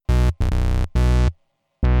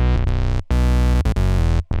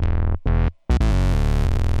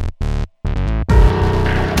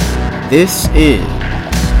This is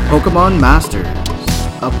Pokemon Masters,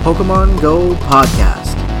 a Pokemon Go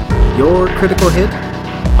podcast. Your critical hit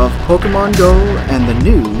of Pokemon Go and the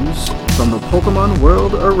news from the Pokemon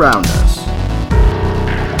world around us.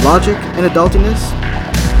 Logic and adultiness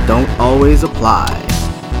don't always apply.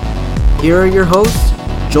 Here are your hosts,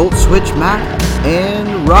 Jolt Switch Mac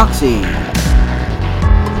and Roxy.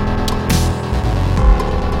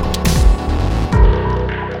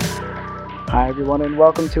 Hi everyone and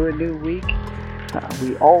welcome to a new week.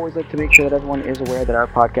 We always like to make sure that everyone is aware that our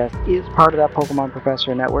podcast is part of that Pokemon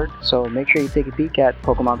Professor network, so make sure you take a peek at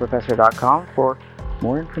PokemonProfessor.com for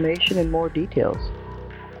more information and more details.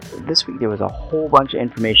 This week there was a whole bunch of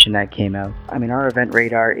information that came out. Our event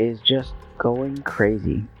radar is just going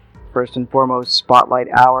crazy. First and foremost, Spotlight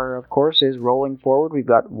Hour, of course, is rolling forward. We've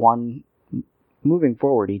got one moving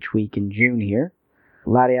forward each week in June here.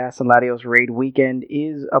 Latias and Latios Raid Weekend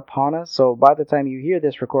is upon us, so by the time you hear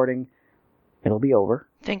this recording, it'll be over.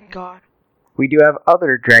 Thank God. We do have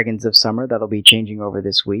other Dragons of Summer that'll be changing over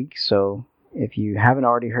this week, so if you haven't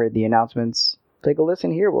already heard the announcements, take a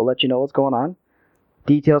listen here. We'll let you know what's going on.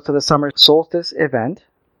 Details to the Summer Solstice event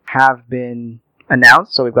have been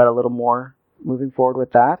announced, so we've got a little more moving forward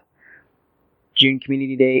with that. June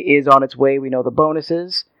Community Day is on its way. We know the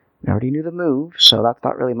bonuses. We already knew the move, so that's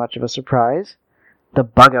not really much of a surprise. The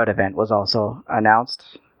Bug Out event was also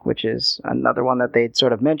announced, which is another one that they'd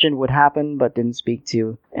sort of mentioned would happen, but didn't speak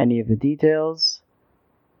to any of the details.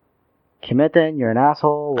 Kimitten, you're an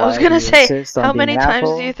asshole. I was gonna say, how many times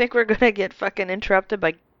do you think we're gonna get fucking interrupted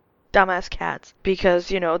by dumbass cats? Because,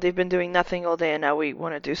 they've been doing nothing all day and now we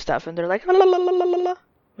want to do stuff and they're like, la la la la la la.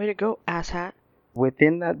 Way to go, asshat.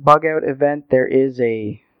 Within that Bug Out event, there is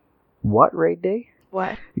a... what raid day?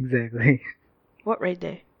 What? Exactly. What raid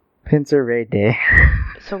day? Pinsir Raid Day.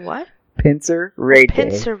 So what? Pinsir Raid Day.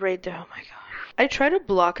 Pinsir Raid Day, oh my god. I try to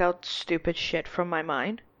block out stupid shit from my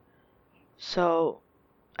mind. So,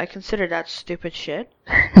 I consider that stupid shit.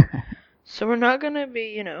 So we're not gonna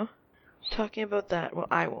be, talking about that. Well,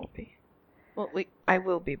 I won't be. Well, I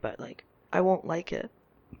will be, but, I won't like it.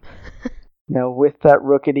 Now, with that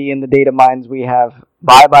Rookity in the data mines, we have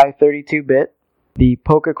bye-bye 32-bit. The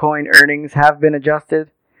Pokecoin earnings have been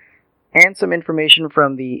adjusted. And some information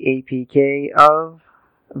from the APK of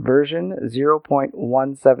version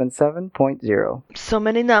 0.177.0. So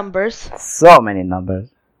many numbers. So many numbers.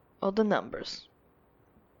 All the numbers.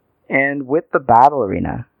 And with the Battle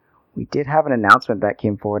Arena, we did have an announcement that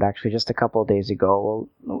came forward actually just a couple of days ago.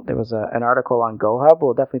 There was an article on GoHub.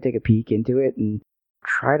 We'll definitely take a peek into it and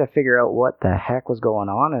try to figure out what the heck was going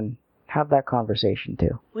on and have that conversation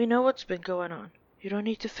too. We know what's been going on. You don't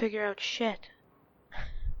need to figure out shit.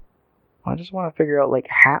 I just want to figure out,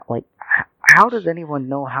 how does anyone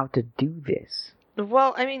know how to do this?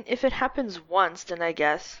 Well, if it happens once, then I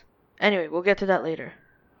guess. Anyway, we'll get to that later.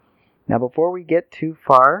 Now, before we get too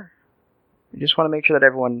far, I just want to make sure that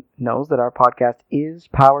everyone knows that our podcast is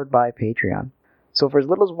powered by Patreon. So for as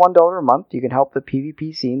little as $1 a month, you can help the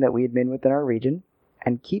PvP scene that we admin within our region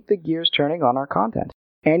and keep the gears turning on our content.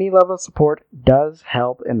 Any level of support does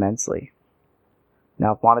help immensely.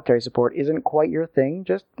 Now, if monetary support isn't quite your thing,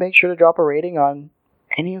 just make sure to drop a rating on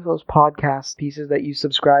any of those podcast pieces that you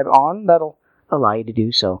subscribe on. That'll allow you to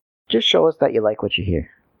do so. Just show us that you like what you hear.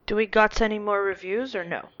 Do we got any more reviews or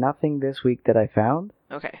no? Nothing this week that I found.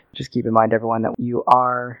 Okay. Just keep in mind, everyone, that you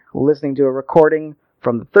are listening to a recording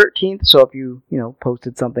from the 13th, so if you,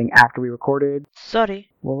 posted something after we recorded, sorry,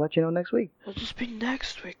 we'll let you know next week. It'll just be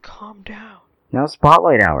next week. Calm down. Now,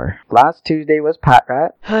 Spotlight Hour. Last Tuesday was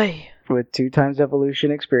Patrat. Hey. With 2x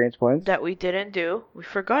evolution experience points. That we didn't do. We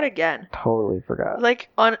forgot again. Totally forgot.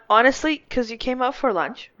 Honestly, because you came out for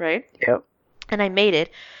lunch, right? Yep. And I made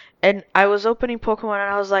it. And I was opening Pokemon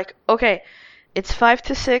and I was like, okay, it's 5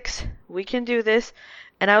 to 6. We can do this.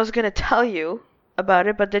 And I was going to tell you about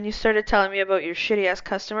it, but then you started telling me about your shitty-ass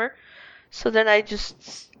customer. So then I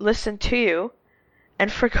just listened to you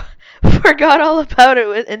and forgot all about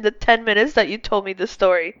it in the 10 minutes that you told me the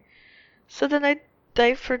story. So then I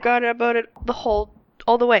forgot about it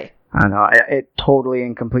all the way. I know, it totally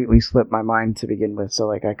and completely slipped my mind to begin with,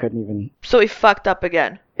 so I couldn't even... So we fucked up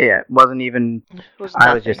again. Yeah, it wasn't even...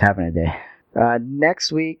 I was just having a day.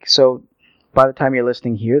 Next week, so by the time you're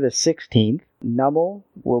listening here, the 16th, Numble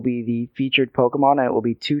will be the featured Pokemon, and it will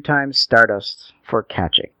be 2x Stardust for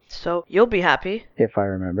catching. So you'll be happy. If I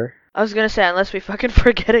remember. I was gonna say, unless we fucking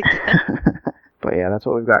forget again. But yeah, that's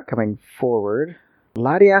what we've got coming forward.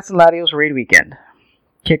 Latias and Latios Raid Weekend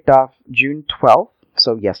kicked off June 12th,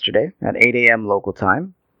 so yesterday, at 8 a.m. local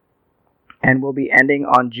time, and will be ending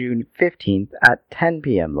on June 15th at 10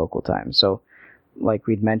 p.m. local time. So, like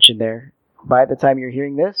we'd mentioned there, by the time you're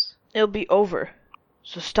hearing this, it'll be over.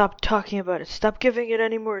 So stop talking about it. Stop giving it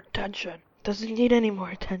any more attention. Doesn't need any more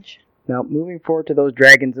attention. Now, moving forward to those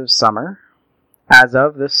Dragons of Summer, as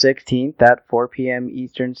of the 16th at 4 p.m.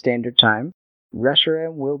 Eastern Standard Time,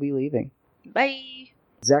 Reshiram will be leaving. Bye.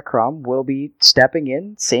 Zekrom will be stepping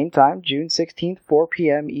in, same time, June 16th, 4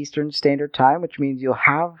 p.m. Eastern Standard Time, which means you'll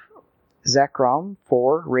have Zekrom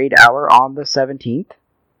for Raid Hour on the 17th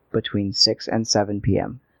between 6 and 7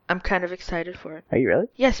 p.m. I'm kind of excited for it. Are you really?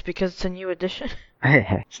 Yes, because it's a new edition.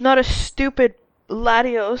 It's not a stupid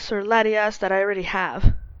Latios or Latias that I already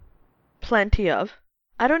have. Plenty of.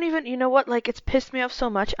 I don't even, you know what, like, it's pissed me off so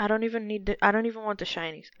much, I don't even want the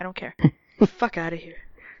shinies. I don't care. Fuck out of here.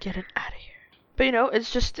 Get it out of here. But you know,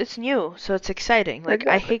 it's new, so it's exciting. Like,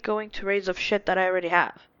 Exactly. I hate going to raids of shit that I already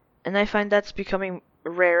have. And I find that's becoming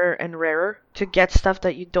rarer and rarer to get stuff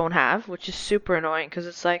that you don't have, which is super annoying, because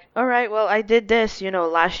it's like, alright, well, I did this,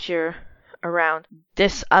 last year around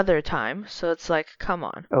this other time, so it's like, come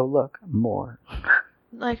on. Oh, look, more.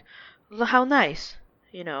 Like, how nice,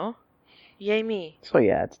 Yay me. So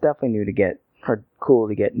yeah, it's definitely new to get, or cool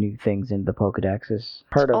to get new things into the Pokedex. Is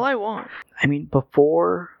part That's of. all I want. I mean,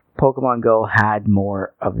 before Pokemon Go had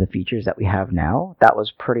more of the features that we have now, that was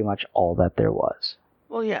pretty much all that there was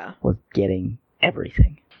Well, yeah. getting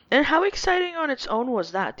everything. And how exciting on its own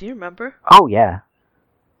was that? Do you remember? Oh yeah,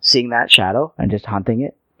 seeing that shadow and just hunting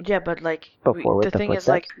it. Yeah, but like, Before with the the thing is, footsteps?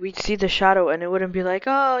 like, we'd see the shadow and it wouldn't be like,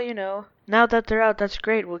 oh, now that they're out, that's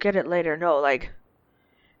great, we'll get it later. No, like,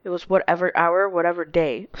 it was whatever hour, whatever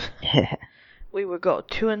day. We would go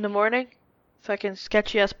 2 a.m. Fucking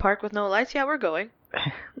sketchy ass park with no lights. Yeah, we're going.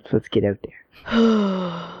 Let's get out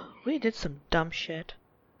there. We did some dumb shit.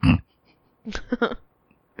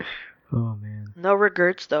 Oh man. No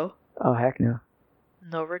regrets, though. Oh heck no.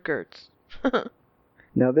 No regrets.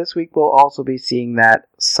 Now this week we'll also be seeing that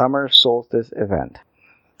Summer Solstice event.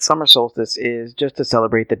 Summer Solstice is just to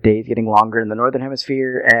celebrate the days getting longer in the Northern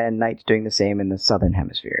Hemisphere and nights doing the same in the Southern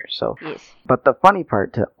Hemisphere. So, Yes. but the funny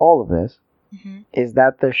part to all of this is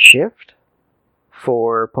that the shift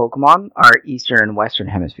for Pokemon are Eastern and Western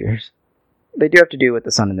Hemispheres. They do have to do with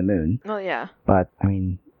the Sun and the Moon, Oh, yeah. but I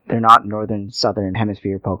mean, they're not Northern Southern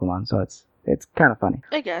Hemisphere Pokemon, so it's kind of funny.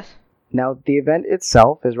 I guess. Now, the event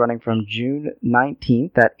itself is running from June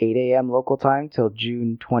 19th at 8 a.m. local time till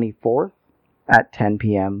June 24th at 10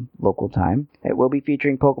 p.m. local time. It will be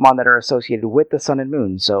featuring Pokemon that are associated with the Sun and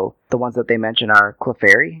Moon, so the ones that they mention are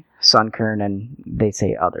Clefairy, Sunkern, and they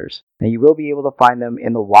say others. Now, you will be able to find them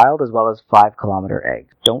in the wild as well as 5-kilometer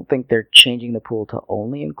eggs. Don't think they're changing the pool to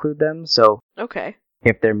only include them, so Okay.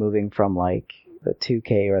 if they're moving from like the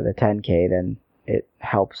 2K or the 10K, then it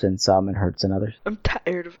helps in some and hurts in others. I'm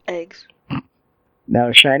tired of eggs.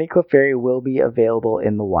 Now, Shiny Clefairy will be available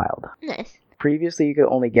in the wild. Nice. Previously, you could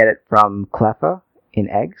only get it from Cleffa in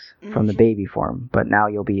eggs, from the Mhm. baby form, but now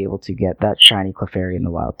you'll be able to get that Shiny Clefairy in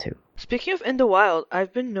the wild too. Speaking of in the wild,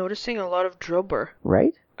 I've been noticing a lot of Drillbur.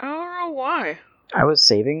 Right? I don't know why. I was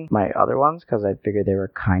saving my other ones because I figured they were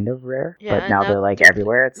kind of rare, Yeah, but now now they're like they're-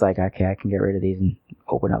 everywhere. It's like, okay, I can get rid of these and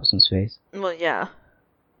open up some space. Well, yeah.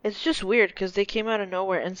 It's just weird because they came out of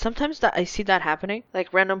nowhere, and sometimes that I see that happening.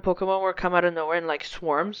 Like random Pokemon will come out of nowhere in like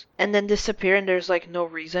swarms, and then disappear, and there's like no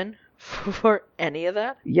reason for any of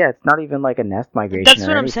that. Yeah, it's not even like a nest migration. That's or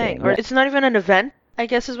what I'm anything. saying. Or Yeah. it's not even an event, I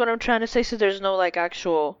guess is what I'm trying to say. So there's no like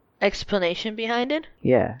actual explanation behind it.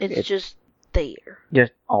 Yeah, It's just there.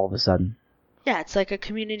 just all of a sudden. Yeah, it's like a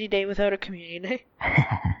community day without a community day.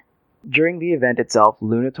 During the event itself,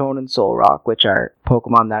 Lunatone and Solrock, which are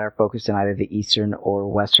Pokemon that are focused in either the Eastern or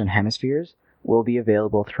Western hemispheres, will be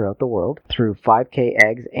available throughout the world through 5K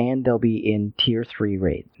eggs, and they'll be in Tier 3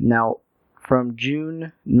 raids. Now, from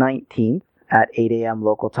June 19th at 8 a.m.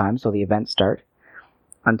 local time, so the event start,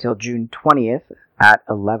 until June 20th at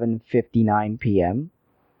 11:59 p.m.,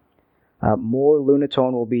 more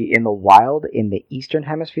Lunatone will be in the wild in the Eastern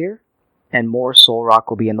Hemisphere, and more Solrock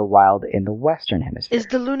will be in the wild in the Western Hemisphere. Is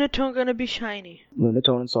the Lunatone gonna be shiny?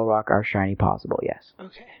 Lunatone and Solrock are shiny possible, yes.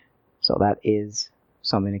 Okay. So that is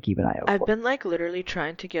something to keep an eye out I've for. been like literally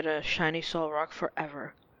trying to get a shiny Solrock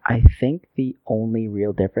forever. I think the only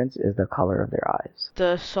real difference is the color of their eyes.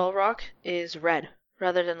 The Solrock is red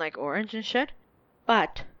rather than like orange and shit.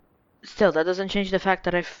 But still, that doesn't change the fact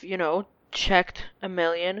that I've, checked a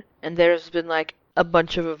million and there's been like a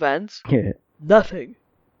bunch of events. Nothing.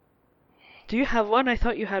 Do you have one? I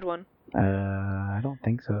thought you had one. I don't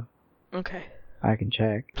think so. Okay. I can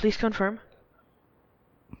check. Please confirm.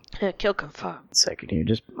 Kill confirm. Second here,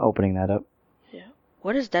 just opening that up. Yeah.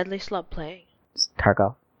 What is Deadly Slug playing? It's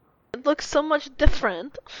Tarkov. It looks so much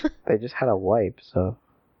different. They just had a wipe, so...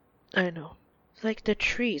 I know. Like the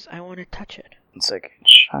trees, I want to touch it. It's like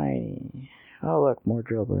shiny. Oh, look, more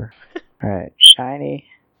Drillbur. Alright, shiny.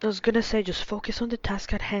 I was gonna say, just focus on the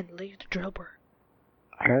task at hand, leave the Drillbur.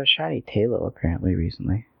 I got a shiny Tailo apparently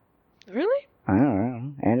recently. Really? I don't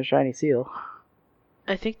know. And a shiny Seal.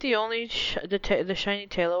 I think the only the shiny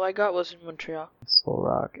Tailo I got was in Montreal.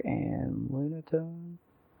 Solrock and Lunatone.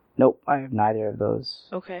 Nope, I have neither of those.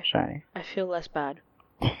 Okay. Shiny. I feel less bad.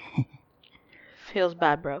 Feels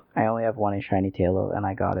bad, bro. I only have one shiny Tailo, and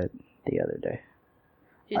I got it the other day.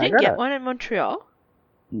 You didn't get one in Montreal?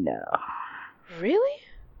 No. Really?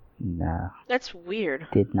 No. That's weird.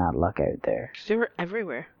 Did not luck out there. 'Cause they were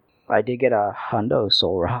everywhere. I did get a Hundo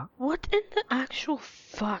Solrock. What in the actual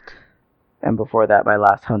fuck? And before that, my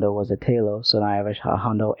last Hundo was a Tailo, so now I have a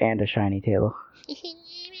Hundo and a shiny Tailo.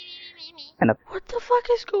 What the fuck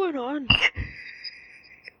is going on?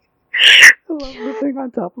 I love the thing on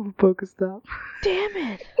top of a Pokestop. Damn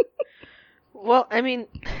it. Well, I mean,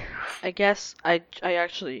 I guess I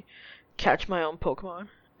actually catch my own Pokemon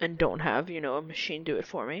and don't have, a machine do it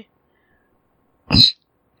for me.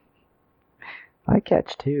 I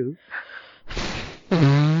catch two.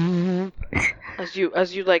 As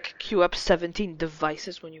you like queue up 17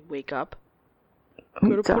 devices when you wake up.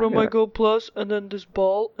 Gotta put on my Go Plus, and then this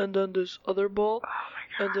ball, and then this other ball,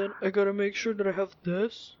 and then I gotta make sure that I have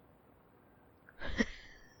this.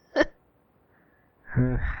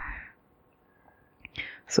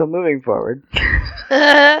 So moving forward,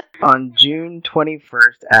 on June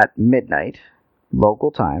 21st at midnight,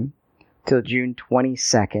 local time, till June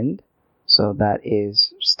 22nd, so that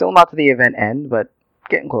is still not to the event end, but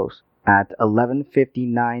getting close, at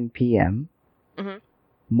 11:59 p.m.,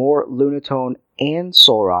 more Lunatone and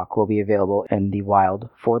Solrock will be available in the wild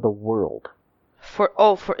for the world. For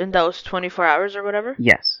in those 24 hours or whatever?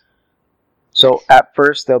 Yes. So at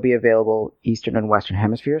first they'll be available Eastern and Western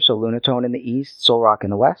Hemisphere. So Lunatone in the east, Solrock in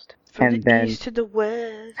the west. From the east to the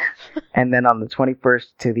west. And then on the 21st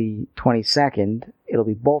to the 22nd, it'll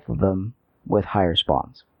be both of them with higher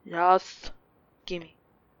spawns. Yes. Gimme.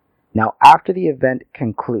 Now after the event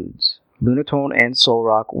concludes, Lunatone and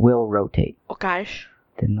Solrock will rotate. Oh gosh.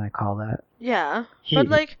 Didn't I call that? Yeah. But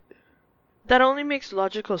like, that only makes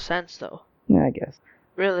logical sense though. Yeah, I guess.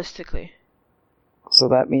 Realistically. So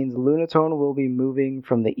that means Lunatone will be moving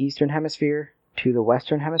from the Eastern Hemisphere to the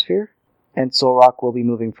Western Hemisphere, and Solrock will be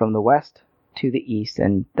moving from the West to the East,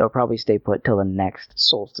 and they'll probably stay put till the next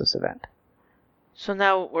Solstice event. So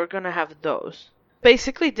now we're gonna have those.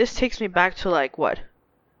 Basically, this takes me back to like, what?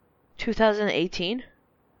 2018?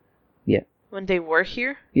 Yeah. When they were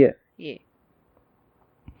here? Yeah. Yeah.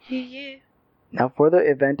 Yeah. Now for the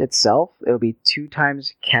event itself, it'll be 2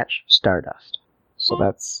 times catch Stardust. So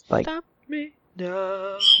that's like... Stop me.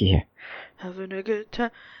 No. Yeah. Having a good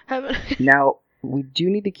time. Now, we do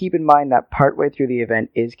need to keep in mind that partway through the event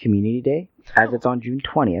is Community Day, as it's on June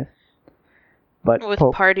 20th. But with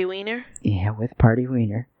Party Wiener? Yeah, with Party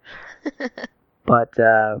Wiener. But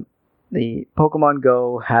the Pokemon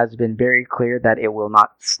Go has been very clear that it will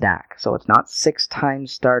not stack. So it's not 6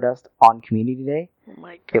 times Stardust on Community Day. Oh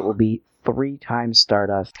my god. It will be 3 times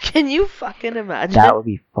Stardust. Can you fucking imagine? That would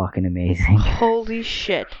be fucking amazing. Holy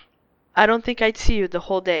shit. I don't think I'd see you the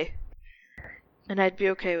whole day. And I'd be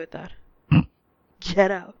okay with that.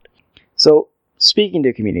 Get out. So, speaking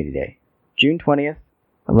to Community Day, June 20th,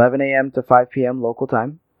 11 a.m. to 5 p.m. local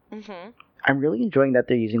time. I'm really enjoying that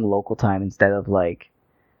they're using local time instead of like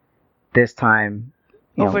this time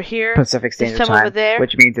over here, Pacific Standard this time over there,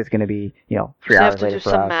 which means it's going to be 3 hours later for us. You have to do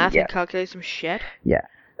some math and calculate some shit. Yeah.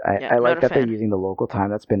 I like that they're using the local time.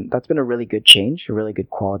 That's been a really good change, a really good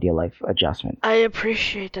quality of life adjustment. I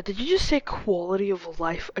appreciate that. Did you just say quality of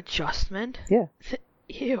life adjustment? Yeah.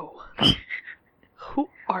 Ew. Who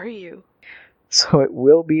are you? So it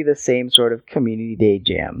will be the same sort of Community Day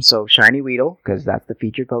jam. So Shiny Weedle, because that's the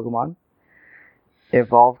featured Pokemon.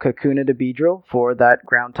 Evolve Kakuna to Beedrill for that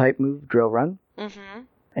ground type move, Drill Run.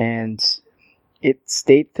 And it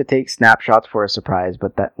states to take snapshots for a surprise,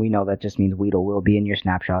 but that we know that just means Weedle will be in your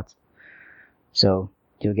snapshots. So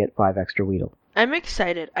you'll get 5 extra Weedle. I'm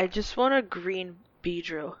excited. I just want a green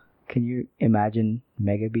Beedrill. Can you imagine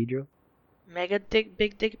Mega Beedrill? Mega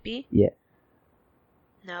Big Dick B? Yeah.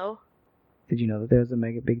 No? Did you know that there's a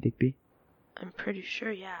Mega Big Dick B? I'm pretty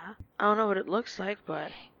sure, yeah. I don't know what it looks like,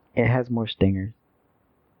 but... It has more stingers.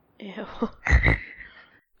 Ew.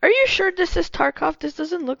 Are you sure this is Tarkov? This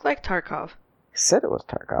doesn't look like Tarkov. Said it was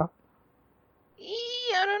Tarkov.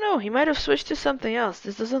 I don't know. He might have switched to something else.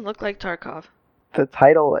 This doesn't look like Tarkov. The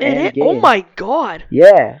title and game. Oh my god.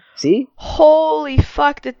 Yeah. See? Holy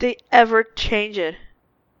fuck, did they ever change it?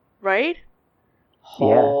 Right?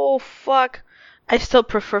 Yeah. Oh fuck. I still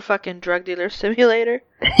prefer fucking Drug Dealer Simulator.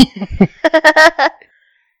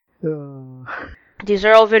 Oh. These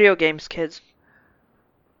are all video games, kids.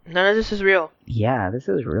 None of this is real. Yeah, this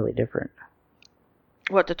is really different.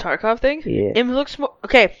 What, the Tarkov thing? Yeah. It looks more...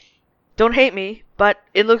 Okay, don't hate me, but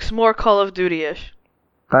it looks more Call of Duty-ish.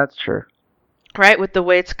 That's true. Right? With the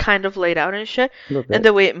way it's kind of laid out and shit. A little bit. And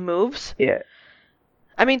the way it moves. Yeah.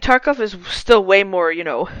 I mean, Tarkov is still way more,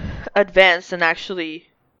 advanced and actually...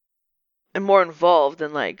 and more involved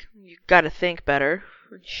and, like, you gotta think better.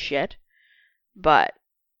 Shit. But,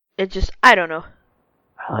 it just... I don't know.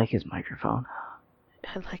 I like his microphone.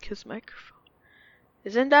 I like his microphone.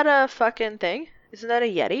 Isn't that a fucking thing? Isn't that a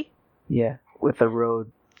Yeti? Yeah, with a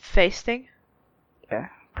Rode. Face thing? Yeah,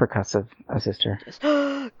 percussive assister. Just,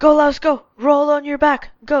 go, Louse, go! Roll on your back!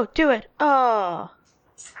 Go, do it! Oh!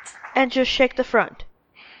 And just shake the front.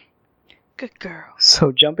 Good girl.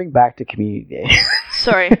 So jumping back to Community Day.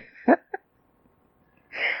 Sorry.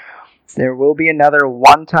 There will be another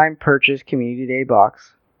one-time purchase Community Day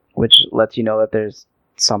box, which lets you know that there's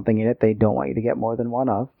something in it they don't want you to get more than one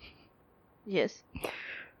of. Yes.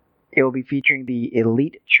 It will be featuring the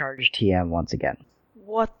Elite Charge TM once again.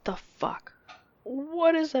 What the fuck?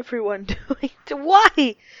 What is everyone doing?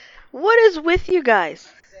 Why? What is with you guys?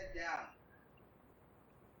 Sit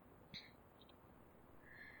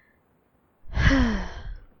down.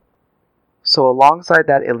 So alongside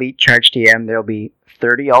that Elite Charge TM, there will be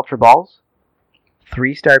 30 Ultra Balls,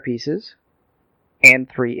 3 Star Pieces, and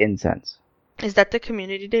 3 Incense. Is that the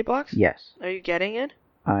Community Day box? Yes. Are you getting it?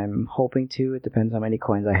 I'm hoping to. It depends how many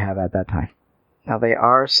coins I have at that time. Now, they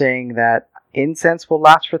are saying that incense will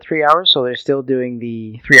last for 3 hours, so they're still doing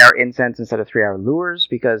the 3-hour incense instead of 3-hour lures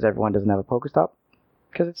because everyone doesn't have a Pokestop.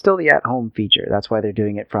 Because it's still the at-home feature. That's why they're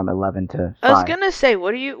doing it from 11 to 5. I was gonna say,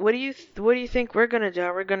 what do you think we're gonna do?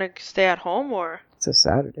 Are we gonna stay at home or? It's a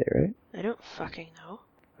Saturday, right? I don't fucking know.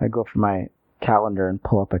 I go for my calendar and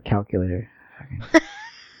pull up a calculator.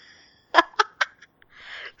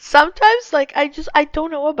 Sometimes, like, I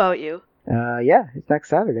don't know about you. Yeah, it's next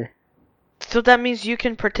Saturday. So that means you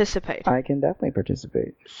can participate. I can definitely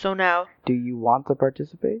participate. So now, Do you want to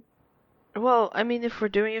participate? well, I mean, if we're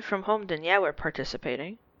doing it from home, then yeah, we're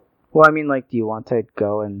participating. Well, I mean, like, do you want to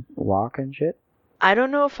go and walk and shit? I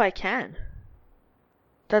don't know if I can.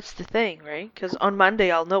 That's the thing, right? Because on Monday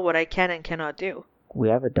I'll know what I can and cannot do. We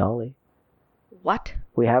have a dolly. What?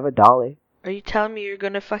 We have a dolly. Are you telling me you're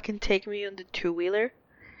gonna fucking take me on the two-wheeler?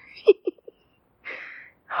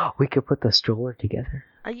 We could put the stroller together.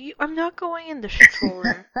 I'm not going in the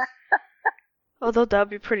stroller. Although that would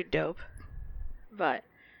be pretty dope. But,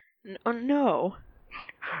 oh no.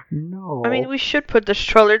 No. I mean, we should put the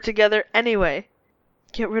stroller together anyway.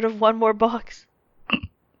 Get rid of one more box.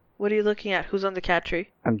 What are you looking at? Who's on the cat tree?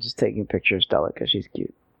 I'm just taking a picture of Stella because she's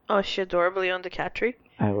cute. Oh, is she adorably on the cat tree?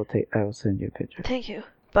 I will send you a picture. Thank you.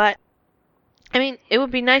 But, I mean, it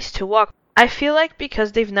would be nice to walk. I feel like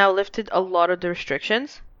because they've now lifted a lot of the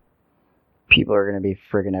restrictions, People are gonna be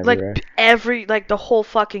friggin' everywhere. like the whole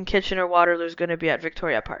fucking Kitchener-Waterloo is gonna be at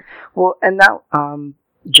Victoria Park. Well, and that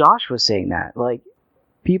Josh was saying that, like,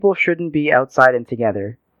 people shouldn't be outside and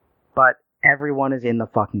together, but everyone is in the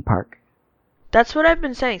fucking park. That's what I've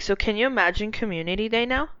been saying. So can you imagine Community Day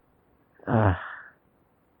now?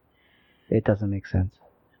 It doesn't make sense.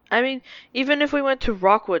 I mean, even if we went to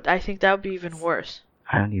Rockwood, I think that would be even worse.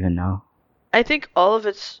 I don't even know. I think all of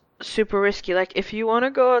it's super risky. Like, if you want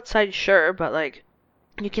to go outside, sure, but, like,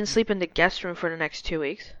 you can sleep in the guest room for the next 2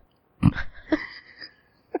 weeks.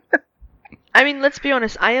 I mean, let's be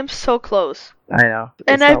honest, I am so close. I know.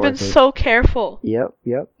 And I've been so careful. Yep.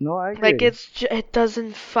 No, I agree. Like, it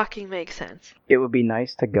doesn't fucking make sense. It would be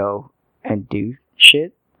nice to go and do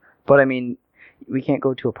shit, but I mean, we can't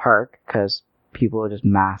go to a park because people are just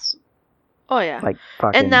mass. Oh, yeah. Like,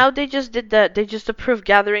 fucking. And now they just did that. They just approved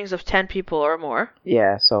gatherings of 10 people or more.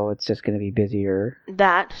 Yeah, so it's just gonna be busier.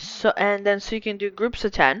 So you can do groups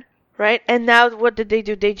of 10, right? And now what did they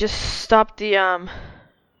do? They just stopped the,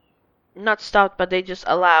 not stopped, but they just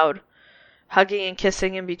allowed hugging and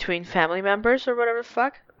kissing in between family members or whatever the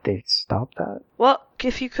fuck. They stopped that? Well,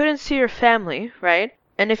 if you couldn't see your family, right?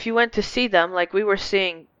 And if you went to see them, like we were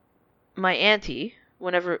seeing my auntie,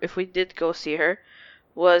 if we did go see her,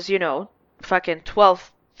 was, fucking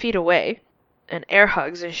 12 feet away, and air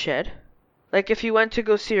hugs and shit. Like, if you went to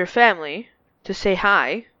go see your family to say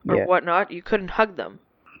hi or whatnot, you couldn't hug them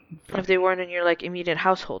if they weren't in your, like, immediate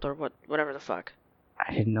household or whatever the fuck.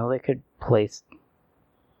 I didn't know they could place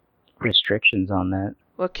restrictions on that.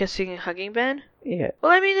 What, kissing and hugging ban? Yeah.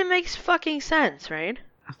 Well, I mean, it makes fucking sense, right?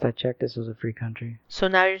 Last I checked, this was a free country. So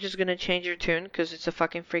now you're just gonna change your tune because it's a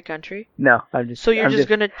fucking free country? No, I'm just. So you're I'm just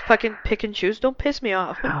gonna fucking pick and choose? Don't piss me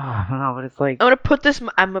off. Oh, no, but it's like. I'm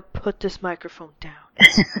gonna put this microphone down.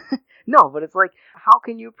 No, but it's like, how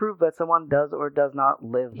can you prove that someone does or does not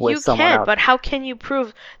live with someone else? You can, but how can you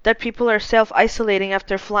prove that people are self-isolating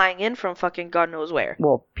after flying in from fucking God knows where?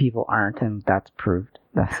 Well, people aren't, and that's proved.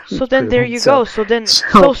 So then there you go.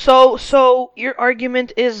 So your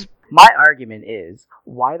argument is... My argument is,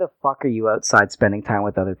 why the fuck are you outside spending time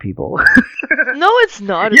with other people? No, it's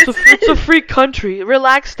not. It's a free country.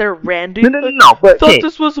 Relax there, Randy. No, but I thought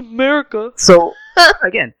this was America. So,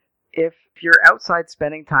 again, if you're outside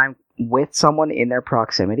spending time with someone in their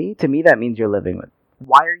proximity, to me that means you're living with.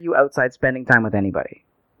 Why are you outside spending time with anybody?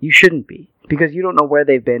 You shouldn't be. Because you don't know where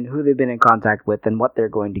they've been, who they've been in contact with, and what they're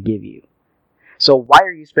going to give you. So why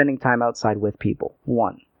are you spending time outside with people?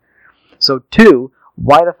 1. So 2,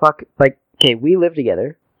 why the fuck, like, okay, we live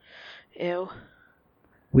together. Ew.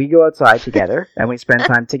 We go outside together, and we spend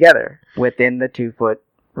time together within the 2-foot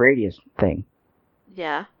radius thing.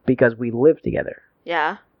 Yeah. Because we live together.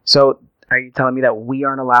 Yeah. So, are you telling me that we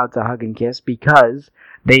aren't allowed to hug and kiss because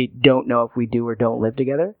they don't know if we do or don't live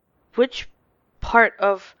together? Which part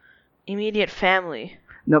of immediate family?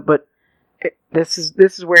 No, but this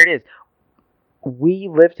is where it is. We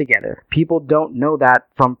live together. People don't know that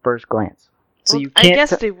from first glance. So well, you can't. I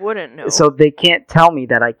guess they wouldn't know. So they can't tell me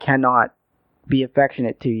that I cannot be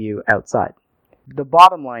affectionate to you outside. The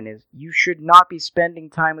bottom line is, you should not be spending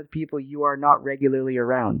time with people you are not regularly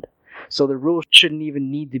around. So the rules shouldn't even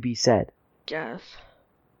need to be said. Guess.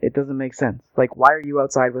 It doesn't make sense. Like, why are you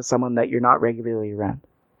outside with someone that you're not regularly around?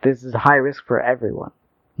 This is high risk for everyone.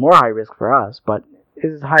 More high risk for us, but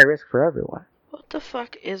this is high risk for everyone. What the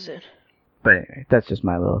fuck is it? But anyway, that's just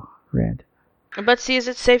my little rant. But see, is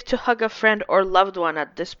it safe to hug a friend or loved one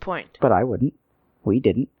at this point? But I wouldn't. We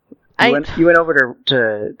didn't. You went over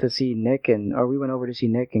to see Nick we went over to see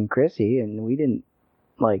Nick and Chrissy, and we didn't,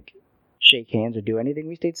 like, shake hands or do anything.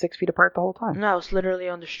 We stayed 6 feet apart the whole time. No, I was literally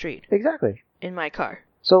on the street. Exactly. In my car.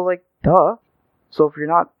 So, like, duh. So if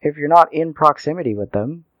you're not in proximity with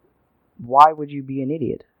them, why would you be an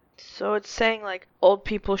idiot? So it's saying, like, old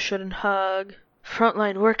people shouldn't hug,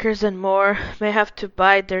 frontline workers and more may have to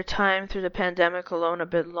bide their time through the pandemic alone a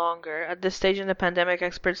bit longer. At this stage in the pandemic,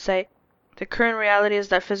 experts say, the current reality is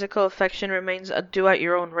that physical affection remains a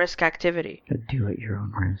do-at-your-own-risk activity. A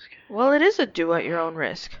do-at-your-own-risk? Well, it is a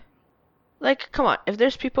do-at-your-own-risk. Like, come on, if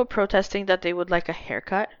there's people protesting that they would like a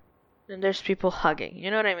haircut, then there's people hugging, you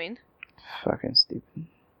know what I mean? Fucking stupid.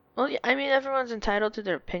 Well, yeah, I mean, everyone's entitled to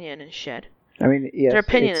their opinion and shit. I mean, yes, their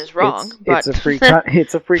opinion is wrong, but...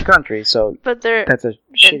 It's a free country, so but that's a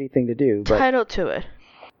shitty thing to do. But entitled to it.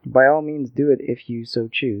 By all means, do it if you so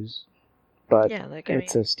choose. But yeah,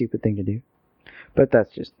 it's a stupid thing to do. But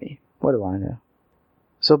that's just me. What do I know?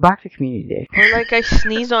 So back to Community Day. Or like I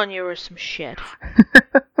sneeze on you or some shit.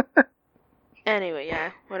 Anyway,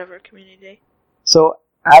 yeah, whatever, Community Day. So,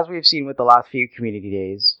 as we've seen with the last few Community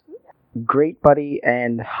Days, Great Buddy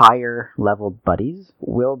and higher leveled buddies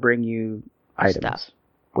will bring you items,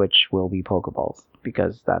 which will be Pokeballs,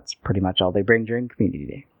 because that's pretty much all they bring during Community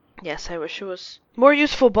Day. Yes, I wish it was more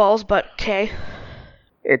useful balls, but okay.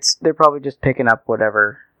 They're probably just picking up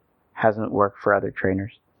whatever hasn't worked for other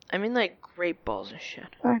trainers. I mean, like, grape balls and shit.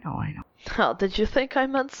 I know. Oh, did you think I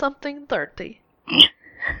meant something dirty?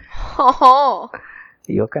 Oh,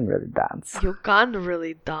 you can really dance. You can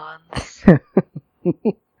really dance.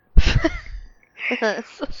 That's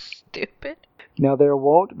so stupid. Now, there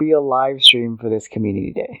won't be a live stream for this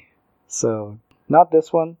Community Day. So, not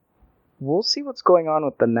this one. We'll see what's going on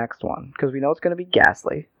with the next one, because we know it's going to be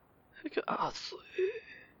Ghastly. Ghastly.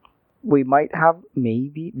 We might have,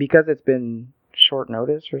 maybe, because it's been short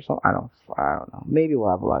notice or something. I don't know. Maybe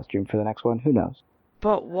we'll have a live stream for the next one. Who knows?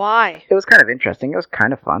 But why? It was kind of interesting. It was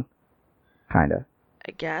kind of fun. Kinda.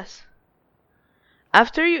 I guess.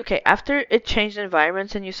 After it changed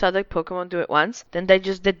environments and you saw the Pokemon do it once, then they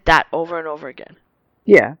just did that over and over again.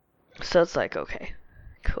 Yeah. So it's like, okay.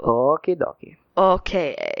 Cool. Okie dokie.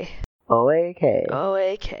 Okay. O-A-K.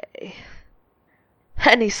 O-A-K.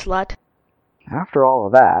 Any slut. After all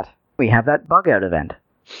of that, we have that bug out event.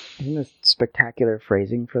 Isn't this spectacular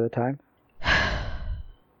phrasing for the time?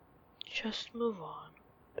 Just move on.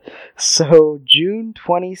 So, June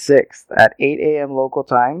 26th at 8 a.m. local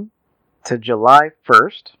time to July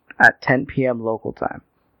 1st at 10 p.m. local time.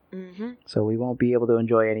 Mm-hmm. So we won't be able to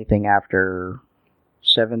enjoy anything after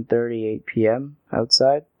 7:30, 8 p.m.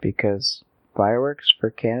 outside because fireworks for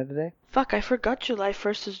Canada Day. Fuck, I forgot July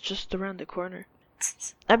 1st is just around the corner.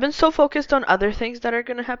 I've been so focused on other things that are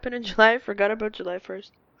gonna happen in July, I forgot about July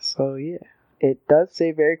 1st. So yeah, it does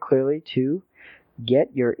say very clearly to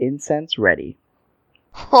get your incense ready.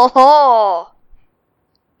 Ho ho!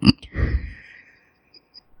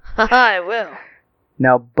 I will.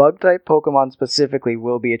 Now, bug-type Pokemon specifically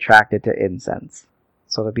will be attracted to incense.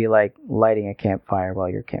 So it'll be like lighting a campfire while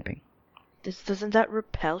you're camping. Doesn't that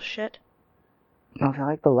repel shit? No, they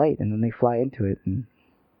like the light, and then they fly into it, and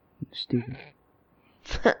it's stupid.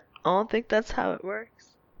 I don't think that's how it works.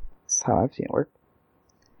 That's how I've seen it work.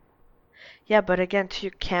 Yeah, but again, to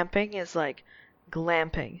camping is like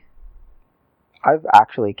glamping. I've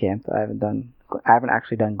actually camped. I haven't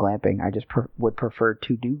actually done glamping. I just would prefer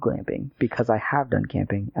to do glamping because I have done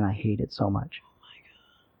camping and I hate it so much.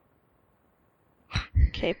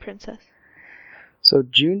 Okay, princess. So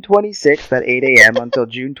June 26th at 8 a.m. until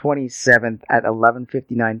June 27th at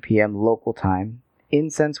 11:59 p.m. local time,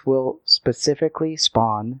 incense will specifically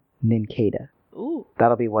spawn Nincada. Ooh.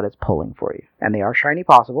 That'll be what it's pulling for you. And they are shiny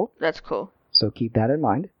possible, That's cool. so keep that in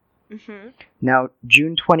mind. Mm-hmm. Now,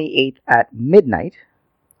 June 28th at midnight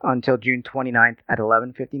until June 29th at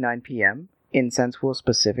 11:59 p.m., incense will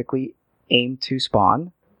specifically aim to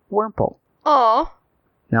spawn Wurmple. Oh.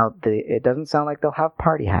 Now, it doesn't sound like they'll have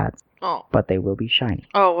party hats, Oh. but they will be shiny.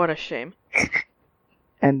 Oh, what a shame.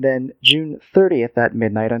 And then June 30th at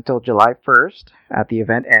midnight until July 1st at the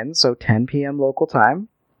event ends, so 10 p.m. local time,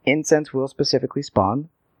 incense will specifically spawn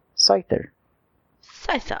Scyther.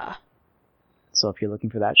 Scyther. So if you're looking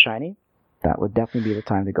for that shiny, that would definitely be the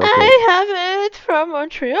time to go get it. I have it from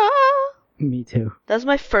Montreal. Me too. That's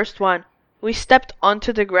my first one. We stepped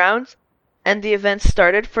onto the grounds, and the event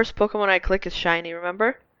started. First Pokemon I click is shiny,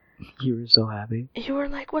 remember? You were so happy. You were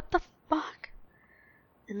like, what the fuck?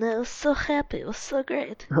 And I was so happy. It was so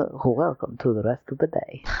great. Welcome to the rest of the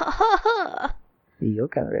day. Ha ha ha. You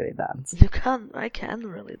can really dance. I can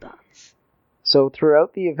really dance. So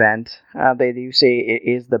throughout the event, they do say it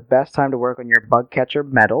is the best time to work on your bug catcher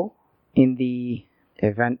medal. In the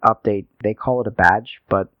event update, they call it a badge,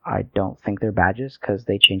 but I don't think they're badges because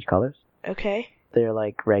they change colors. Okay. They're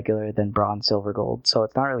like regular, then bronze, silver, gold, so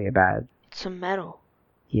it's not really a badge. It's a medal.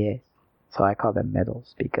 Yeah. So I call them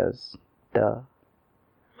medals because, duh.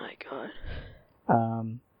 My god.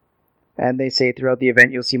 And they say throughout the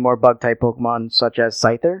event you'll see more bug-type Pokemon such as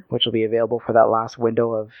Scyther, which will be available for that last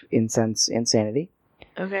window of Incense Insanity.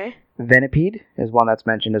 Okay. Venipede is one that's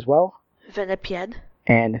mentioned as well. Venipede.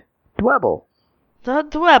 And Dwebble. The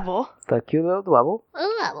Dwebble. The cute little Dwebble.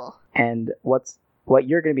 Dwebble. And what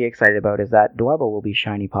you're going to be excited about is that Dwebble will be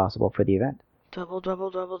shiny possible for the event. Double.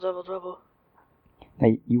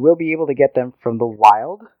 Now, you will be able to get them from the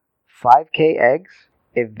wild, 5K eggs,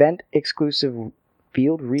 event-exclusive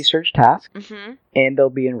field research task, Mm-hmm. and they'll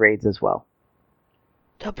be in raids as well.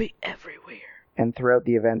 They'll be everywhere. And throughout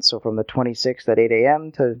the event, so from the 26th at 8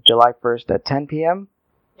 a.m. to July 1st at 10 p.m.,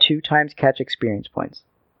 2 times catch experience points.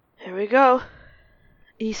 Here we go.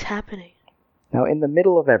 It's happening. Now, in the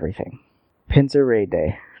middle of everything, Pinsir Raid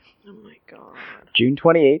Day, Oh my god. June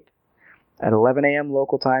 28th at 11 a.m.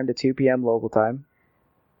 local time to 2 p.m. local time.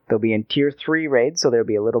 They'll be in Tier 3 raids, so they'll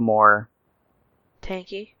be a little more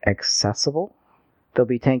Tanky. accessible. They'll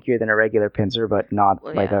be tankier than a regular Pinsir, but not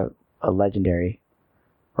like a legendary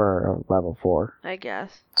or a level 4. I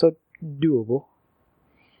guess. So, doable.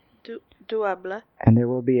 Doable. And there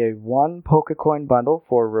will be a 1 Pokecoin bundle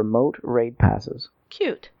for remote raid passes.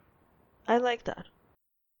 Cute. I like that.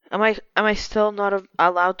 Am I still not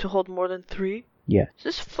allowed to hold more than 3? Yeah.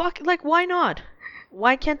 Just why not?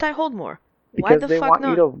 Why can't I hold more? Because Why the they fuck want not?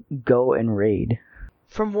 you to go and raid.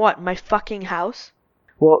 From what? My fucking house?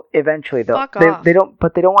 Well, eventually they'll. Fuck off. They don't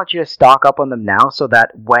want you to stock up on them now, so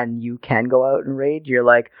that when you can go out and raid, you're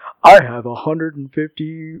like, I have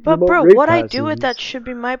 150. But remote bro, raid what I passes. do with that should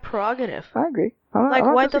be my prerogative. I agree. I'm Like,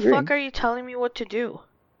 not why the disagreeing. fuck are you telling me what to do?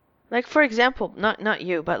 Like, for example, not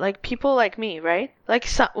you, but like people like me, right? Like,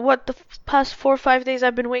 the past 4 or 5 days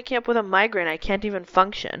I've been waking up with a migraine. I can't even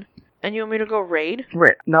function. And you want me to go raid?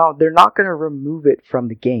 Right. No, they're not going to remove it from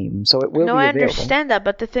the game, so it will No, be I available. understand that,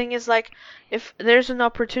 but the thing is, like, if there's an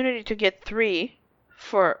opportunity to get 3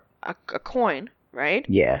 for a coin, right?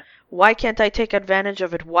 Yeah. Why can't I take advantage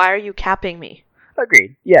of it? Why are you capping me?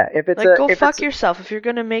 Agreed. Yeah, if it's Like, go if fuck it's, yourself. If you're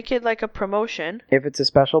gonna make it like a promotion, if it's a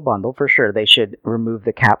special bundle, for sure they should remove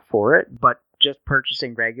the cap for it. But just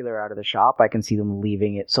purchasing regular out of the shop, I can see them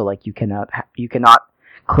leaving it so like you cannot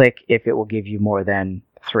click if it will give you more than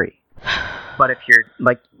 3. But if you're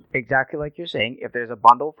like exactly like you're saying, if there's a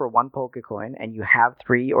bundle for 1 Pokecoin and you have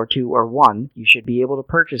 3 or 2 or 1, you should be able to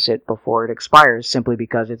purchase it before it expires simply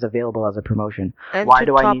because it's available as a promotion. And Why to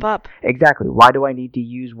do I top need up. Exactly. Why do I need to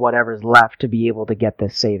use whatever's left to be able to get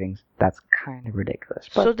this savings? That's kind of ridiculous.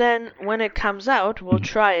 But So then, when it comes out, we'll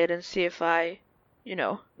try it and see if I,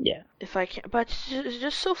 yeah. if I can. But it's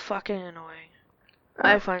just so fucking annoying.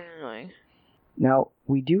 I find it annoying. Now,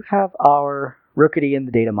 we do have our Rookity in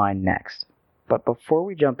the data mine next. But before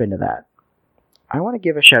we jump into that, I want to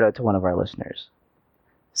give a shout out to one of our listeners.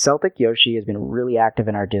 Celtic Yoshi has been really active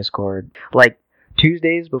in our Discord. Like,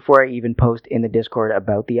 Tuesdays before I even post in the Discord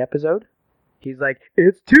about the episode, he's like,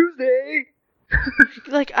 "It's Tuesday!"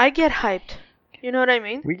 Like, I get hyped. You know what I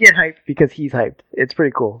mean? We get hyped because he's hyped. It's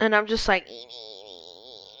pretty cool. And I'm just like...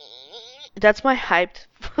 That's my hyped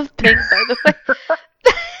thing, by the way.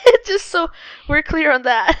 It's just so... We're clear on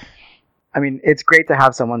that. I mean, it's great to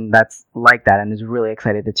have someone that's like that and is really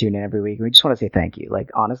excited to tune in every week. We just want to say thank you. Like,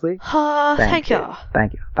 honestly, Thank you.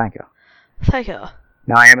 Thank you. Thank you. Thank you.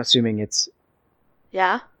 Now, I am assuming it's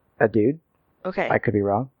Yeah? a dude. Okay. I could be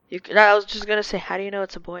wrong. I was just gonna say, how do you know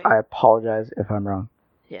it's a boy? I apologize if I'm wrong.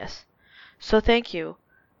 Yes. So thank you,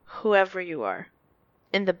 whoever you are,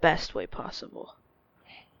 in the best way possible.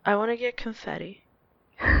 I want to get confetti.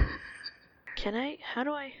 Can I? How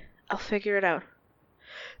do I? I'll figure it out.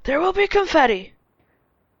 There will be confetti!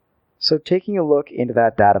 So taking a look into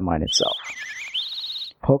that data mine itself,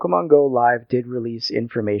 Pokemon Go Live did release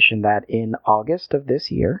information that in August of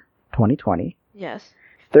this year, 2020, Yes.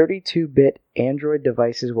 32-bit Android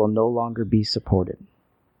devices will no longer be supported.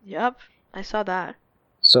 Yup. I saw that.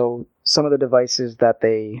 So some of the devices that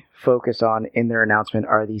they focus on in their announcement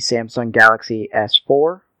are the Samsung Galaxy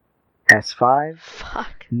S4, S5,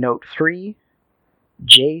 Fuck. Note 3,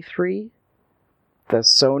 J3, the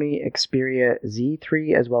Sony Xperia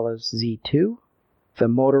Z3 as well as Z2, the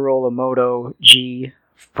Motorola Moto G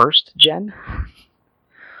first gen,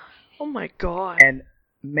 Oh my god. and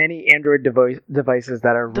many Android devices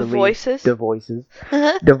that are released. Devices?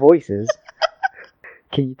 Devices.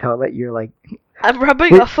 Can you tell that you're like... I'm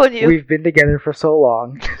rubbing off on you. We've been together for so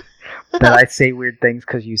long that I say weird things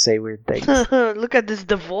because you say weird things. Look at this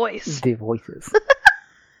device. Devices.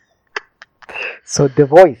 So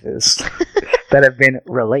devices that have been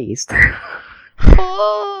released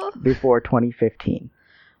Oh. before 2015.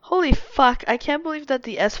 Holy fuck. I can't believe that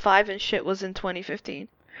the S5 and shit was in 2015.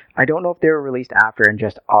 I don't know if they were released after and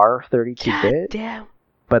just are 32-bit, God damn.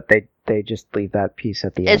 but they just leave that piece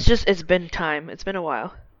at the end. It's been time. It's been a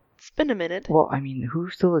while. It's been a minute. Well, I mean, who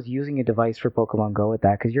still is using a device for Pokemon Go with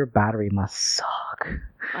that? Because your battery must suck.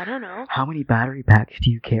 I don't know. How many battery packs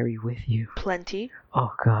do you carry with you? Plenty.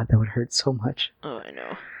 Oh god, that would hurt so much. Oh, I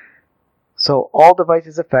know. So all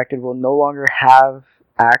devices affected will no longer have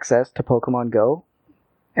access to Pokemon Go,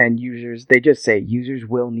 and they just say users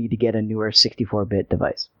will need to get a newer 64-bit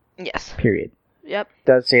device. Yes. Period. Yep. It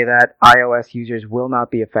does say that iOS users will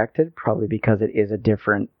not be affected, probably because it is a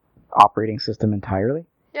different operating system entirely.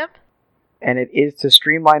 Yep. And it is to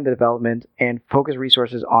streamline the development and focus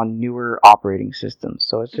resources on newer operating systems.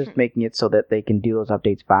 So it's just making it so that they can do those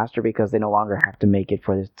updates faster because they no longer have to make it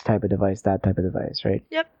for this type of device, that type of device, right?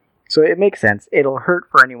 Yep. So it makes sense. It'll hurt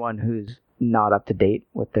for anyone who's not up to date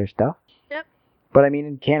with their stuff. Yep. But I mean,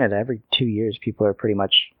 in Canada, every 2 years, people are pretty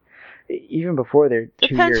much, even before their 2 years.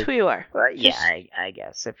 Depends who you are. Yeah, I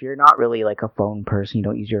guess. If you're not really like a phone person, you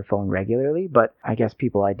don't use your phone regularly, but I guess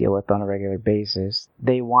people I deal with on a regular basis,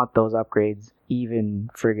 they want those upgrades even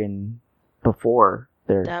friggin' before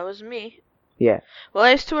they're... That was me. Yeah. Well,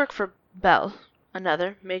 I used to work for Bell,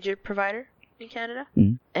 another major provider in Canada.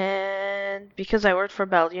 Mm-hmm. And because I worked for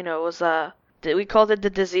Bell, it was we called it the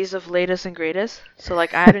disease of latest and greatest. So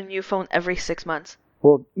like I had a new phone every 6 months.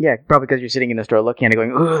 Well, yeah, probably because you're sitting in the store looking at it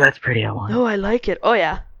going, ooh, that's pretty, I want it. Oh, I like it. Oh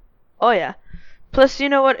yeah. Oh yeah. Plus, you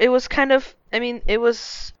know what? It was kind of,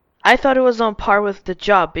 I thought it was on par with the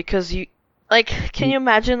job because can you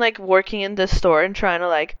imagine like working in this store and trying to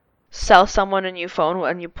like sell someone a new phone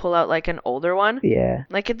when you pull out like an older one? Yeah.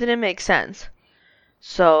 Like it didn't make sense.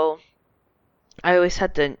 So I always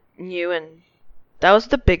had the new, and that was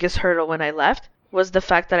the biggest hurdle when I left, was the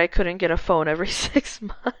fact that I couldn't get a phone every 6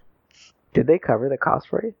 months. Did they cover the cost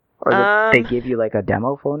for you? Or did they give you like a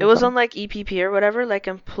demo phone? It was on like EPP or whatever, like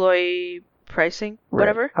employee pricing,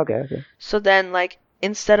 whatever. Right. Okay. So then like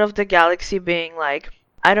instead of the Galaxy being like,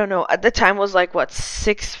 I don't know, at the time was like what,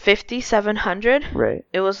 650, 700? Right.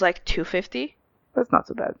 It was like 250. That's not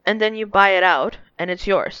so bad. And then you buy it out and it's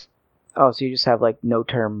yours. Oh, so you just have like no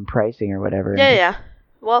term pricing or whatever. Yeah.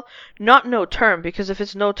 Well, not no term, because if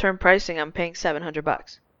it's no term pricing, I'm paying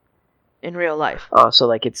 $700. in real life. Oh, so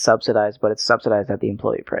like it's subsidized, but it's subsidized at the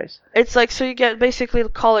employee price. It's like, so you get basically,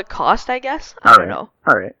 call it cost, I guess. I don't know.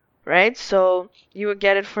 All right. Right? So you would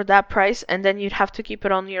get it for that price, and then you'd have to keep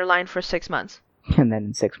it on your line for 6 months. And then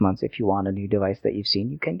in 6 months, if you want a new device that you've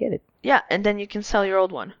seen, you can get it. Yeah, and then you can sell your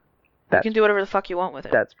old one. You can do whatever the fuck you want with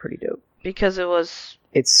it. That's pretty dope. Because it was...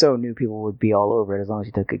 It's so new, people would be all over it as long as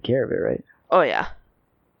you took good care of it, right? Oh, yeah.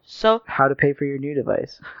 So... How to pay for your new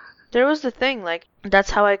device. There was the thing, like,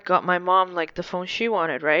 that's how I got my mom, like, the phone she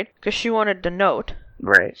wanted, right? Because she wanted the Note.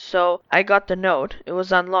 Right. So I got the Note. It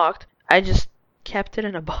was unlocked. I just kept it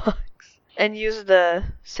in a box and used the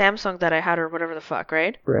Samsung that I had or whatever the fuck,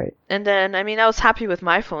 right? Right. And then, I mean, I was happy with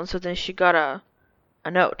my phone, so then she got a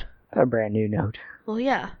Note. A brand new Note. Well,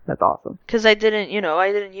 yeah. That's awesome. Because I didn't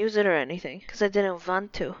use it or anything. Because I didn't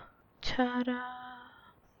want to. Ta-da!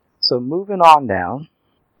 So moving on down.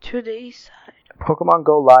 To the east side. Pokemon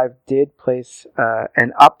Go Live did place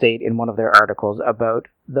an update in one of their articles about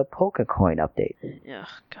the Pokecoin update. Oh,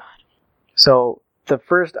 God. So the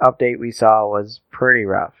first update we saw was pretty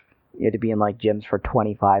rough. You had to be in like gyms for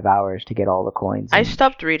 25 hours to get all the coins. I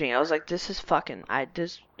stopped reading. I was like, this is fucking...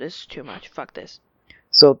 This is too much. Fuck this.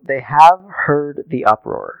 So they have heard the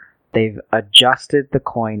uproar. They've adjusted the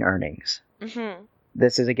coin earnings. Mm-hmm.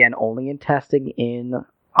 This is again only in testing in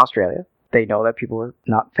Australia. They know that people are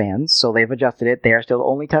not fans, so they've adjusted it. They are still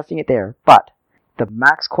only testing it there. But the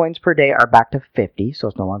max coins per day are back to 50, so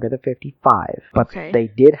it's no longer the 55. But they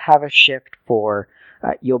did have a shift for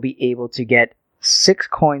you'll be able to get 6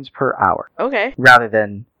 coins per hour. Okay. Rather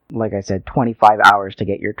than, like I said, 25 hours to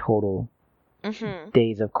get your total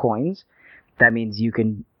days of coins. That means you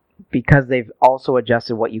can, because they've also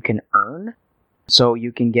adjusted what you can earn, so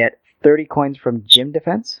you can get 30 coins from gym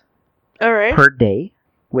defense per day.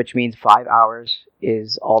 Which means 5 hours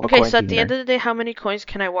is all the coins. Okay, so at the end of the day, how many coins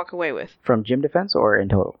can I walk away with? From gym defense or in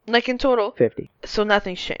total? Like in total? 50. So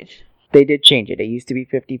nothing's changed. They did change it. It used to be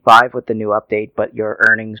 55 with the new update, but your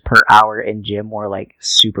earnings per hour in gym were like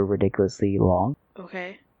super ridiculously long.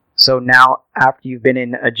 Okay. So now, after you've been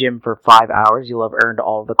in a gym for 5 hours, you'll have earned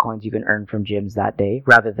all of the coins you can earn from gyms that day,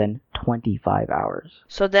 rather than 25 hours.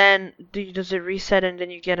 So then, does it reset and then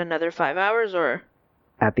you get another 5 hours, or...?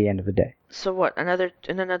 At the end of the day. So what? In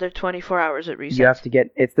another 24 hours it resets? You have to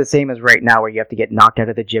get... It's the same as right now, where you have to get knocked out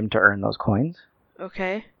of the gym to earn those coins.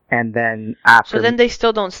 Okay. And then after... So then they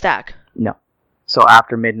still don't stack? No. So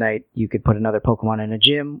after midnight, you could put another Pokemon in a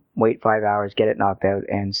gym, wait 5 hours, get it knocked out,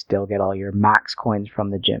 and still get all your max coins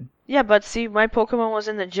from the gym. Yeah, but see, my Pokemon was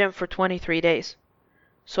in the gym for 23 days.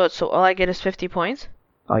 So all I get is 50 points?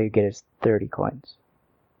 All you get is 30 coins.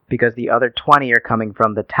 Because the other 20 are coming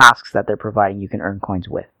from the tasks that they're providing you can earn coins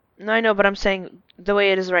with. No, I know, but I'm saying the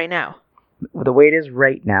way it is right now. The way it is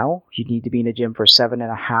right now, you need to be in a gym for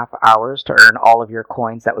 7.5 hours to earn all of your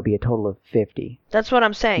coins. That would be a total of 50. That's what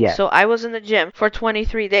I'm saying. Yes. So I was in the gym for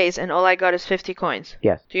 23 days and all I got is 50 coins.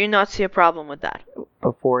 Yes. Do you not see a problem with that?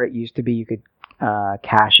 Before it used to be you could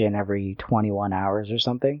cash in every 21 hours or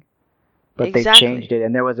something. But they changed it,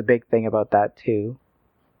 and there was a big thing about that too.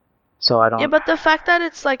 So I don't... Yeah, but the fact that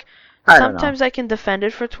it's like, sometimes I can defend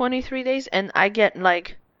it for 23 days and I get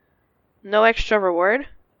like no extra reward,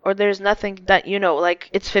 or there's nothing that, like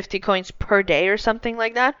it's 50 coins per day or something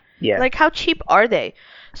like that. Yeah. Like, how cheap are they?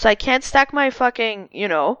 So I can't stack my fucking,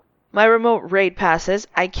 my remote raid passes.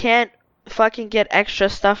 I can't fucking get extra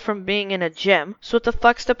stuff from being in a gym. So what the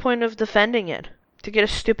fuck's the point of defending it? To get a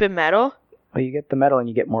stupid medal? Well, you get the medal and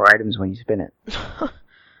you get more items when you spin it.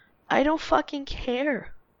 I don't fucking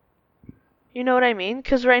care. You know what I mean?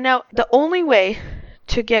 Because right now, the only way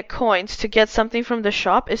to get coins, to get something from the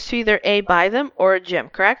shop, is to either A, buy them, or a gym,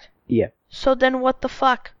 correct? Yeah. So then what the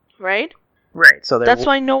fuck, right? Right. So that's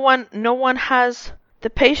why no one has the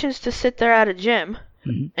patience to sit there at a gym,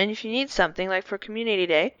 and if you need something, like for Community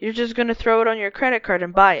Day, you're just going to throw it on your credit card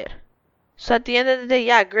and buy it. So at the end of the day,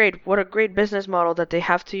 yeah, great. What a great business model that they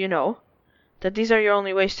have to, that these are your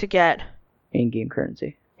only ways to get in-game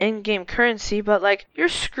currency. In-game currency, but like, you're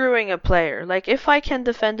screwing a player. Like, if I can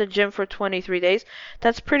defend a gym for 23 days,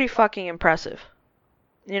 that's pretty fucking impressive.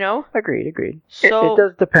 Agreed. So it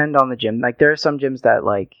does depend on the gym. Like, there are some gyms that,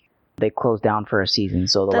 like, they close down for a season,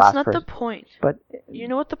 so that's not the point. But you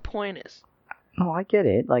know what the point is. No, I get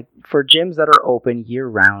it. Like, for gyms that are open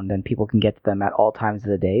year-round and people can get to them at all times of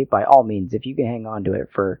the day, by all means, if you can hang on to it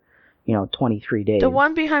for, 23 days. The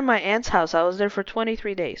one behind my aunt's house, I was there for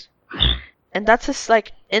 23 days. And that's just,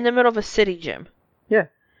 like, in the middle of a city gym. Yeah.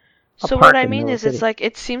 So what I mean is, it's like,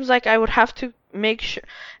 it seems like I would have to make sure...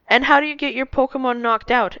 And how do you get your Pokemon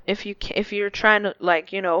knocked out if you're trying to,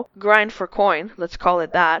 like, grind for coin, let's call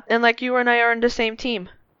it that, and, like, you and I are on the same team.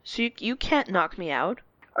 So you can't knock me out.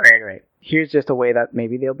 Right. Here's just a way that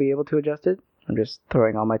maybe they'll be able to adjust it. I'm just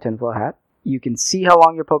throwing on my tinfoil hat. You can see how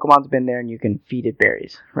long your Pokemon's been there and you can feed it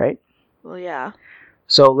berries, right? Well, yeah.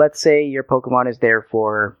 So let's say your Pokemon is there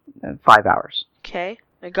for 5 hours. Okay.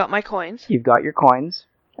 I got my coins. You've got your coins,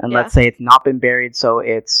 and Yeah. let's say it's not been buried, so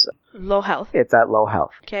it's Low health. at low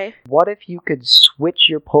health. Okay. What if you could switch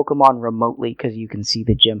your Pokemon remotely because you can see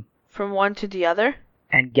the gym From one to the other?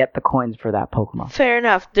 and get the coins for that Pokemon? Fair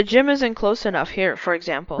enough. The gym isn't close enough here, for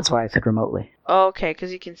example. That's why I said remotely. Okay,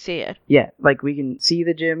 because you can see it. Yeah, like we can see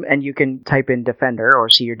the gym and you can type in defender or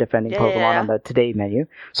see your defending Yeah, Pokemon yeah. on the today menu.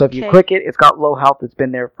 So if you Okay. click it, it's got low health, it's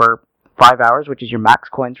been there for 5 hours, which is your max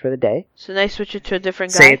coins for the day. So then I switch it to a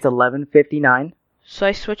different guy. Say it's 11:59. So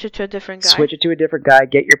I switch it to a different guy. Switch it to a different guy,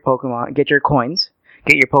 get your Pokemon, get your coins,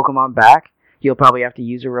 get your Pokemon back. You'll probably have to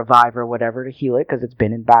use a revive or whatever to heal it because it's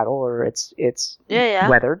been in battle or it's Yeah.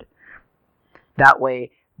 weathered. That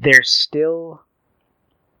way, they're still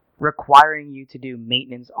requiring you to do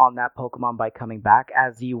maintenance on that Pokemon by coming back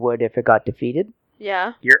as you would if it got defeated.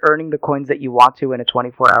 Yeah. You're earning the coins that you want to in a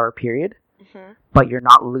 24-hour period, but you're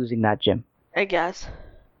not losing that gym. I guess.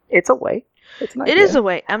 It's a way. It's an It idea. is a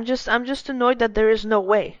way. I'm just annoyed that there is no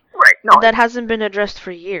way. Right. No. And that hasn't been addressed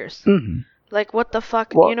for years. Mhm. Like, what the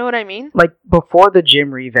fuck? Well- You know what I mean? Like before the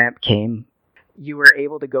gym revamp came, you were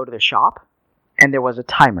able to go to the shop, and there was a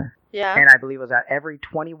timer. Yeah. And I believe it was at every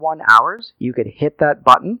 21 hours, you could hit that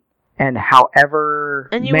button, and however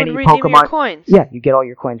And you many would redeem Pokemon... your coins. Yeah, you get all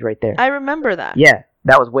your coins right there. I remember that. Yeah,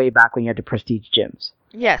 that was way back when you had to prestige gyms.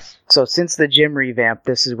 Yes. So since the gym revamp,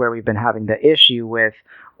 this is where we've been having the issue with,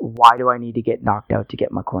 why do I need to get knocked out to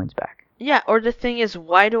get my coins back? Yeah, or the thing is,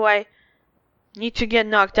 why do I need to get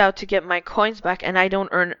knocked out to get my coins back and I don't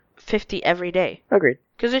earn 50 every day? Agreed.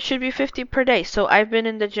 Because it should be 50 per day. So I've been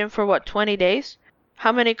in the gym for, 20 days?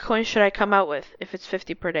 How many coins should I come out with if it's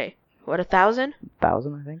 50 per day? 1,000?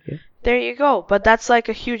 1,000, I think, yeah. There you go. But that's like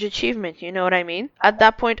a huge achievement, you know what I mean? At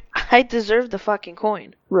that point, I deserve the fucking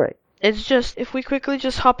coin. Right. It's just, if we quickly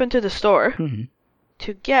just hop into the store, Mhm.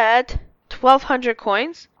 to get 1,200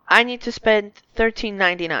 coins, I need to spend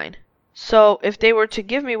 $13.99. So if they were to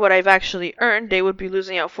give me what I've actually earned, they would be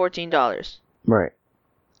losing out $14. Right.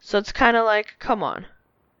 So it's kind of like, come on.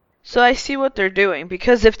 So I see what they're doing,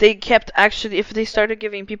 because if they started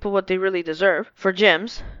giving people what they really deserve for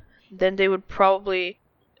gyms, then they would probably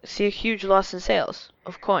see a huge loss in sales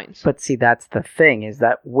of coins. But see, that's the thing, is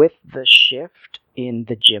that with the shift in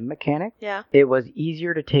the gym mechanic, Yeah. it was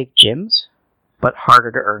easier to take gyms, but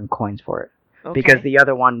harder to earn coins for it. Okay. Because the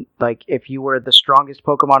other one, like, if you were the strongest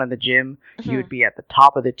Pokemon in the gym, Mhm. you'd be at the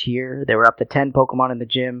top of the tier. There were up to 10 Pokemon in the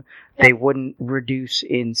gym. Yep. They wouldn't reduce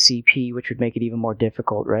in CP, which would make it even more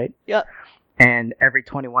difficult, right? Yep. And every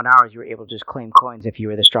 21 hours, you were able to just claim coins if you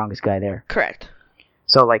were the strongest guy there. Correct.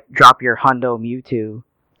 So, like, drop your Hundo Mewtwo,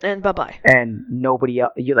 And bye-bye. and nobody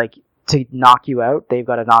else, to knock you out, they've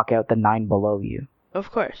got to knock out the 9 below you.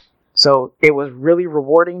 Of course. So it was really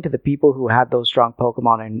rewarding to the people who had those strong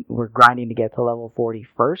Pokemon and were grinding to get to level 40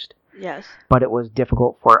 first, Yes. but it was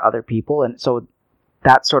difficult for other people, and so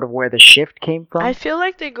that's sort of where the shift came from. I feel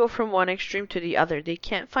like they go from one extreme to the other. They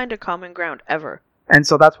can't find a common ground ever. And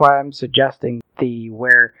so that's why I'm suggesting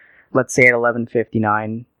where, let's say at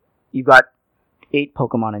 11:59, you got 8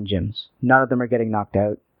 Pokemon in gyms. None of them are getting knocked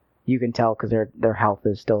out. You can tell because their health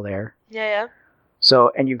is still there. Yeah.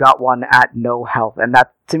 So, and you've got one at no health, and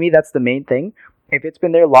that, to me, that's the main thing. If it's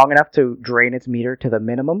been there long enough to drain its meter to the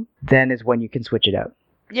minimum, then is when you can switch it out.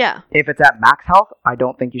 Yeah. If it's at max health, I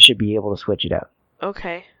don't think you should be able to switch it out.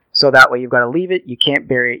 Okay. So that way you've got to leave it, you can't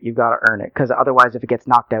bury it, you've got to earn it. Because otherwise, if it gets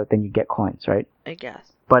knocked out, then you get coins, right? I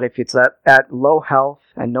guess. But if it's at low health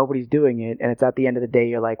and nobody's doing it, and it's at the end of the day,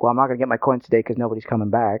 you're like, well, I'm not going to get my coins today because nobody's coming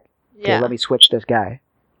back. Okay, Yeah. let me switch this guy.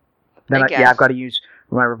 Then I yeah, guess. I've got to use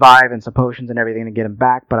my revive and some potions and everything to get him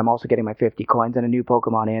back, but I'm also getting my 50 coins and a new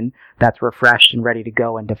Pokemon in that's refreshed and ready to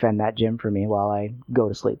go and defend that gym for me while I go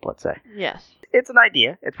to sleep, let's say. Yes. It's an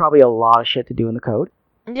idea. It's probably a lot of shit to do in the code.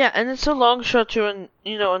 Yeah, and it's a long shot too, and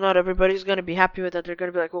not everybody's gonna be happy with it. They're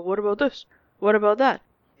gonna be like, well, what about this? What about that?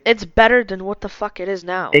 It's better than what the fuck it is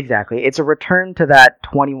now. Exactly. It's a return to that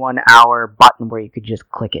 21-hour button where you could just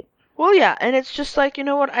click it. Well, yeah, and it's just like, you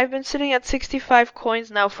know what? I've been sitting at 65 coins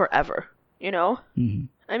now forever. You know? Mm-hmm.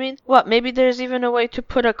 I mean, what? Maybe there's even a way to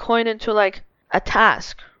put a coin into like a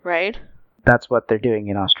task, right? That's what they're doing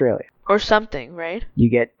in Australia. Or something, right?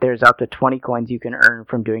 There's up to 20 coins you can earn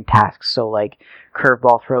from doing tasks. So, like,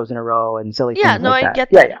 curveball throws in a row and silly Yeah, things no, like I that. get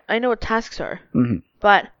Yeah, that. yeah. I know what tasks are. Mm-hmm.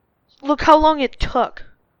 But look how long it took.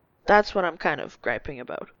 That's what I'm kind of griping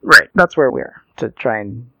about. Right. That's where we are, to try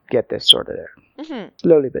and get this sorted out. Mm-hmm.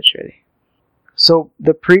 Slowly but surely. So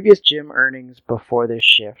the previous gym earnings before this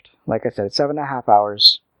shift, like I said, 7.5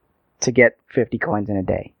 hours to get 50 coins in a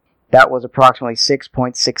day. That was approximately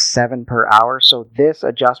 6.67 per hour. So this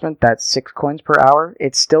adjustment, that's 6 coins per hour,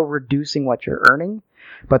 it's still reducing what you're earning,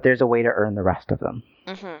 but there's a way to earn the rest of them.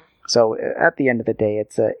 Mm-hmm. So at the end of the day,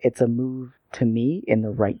 it's a move to me in the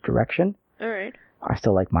right direction. All right. I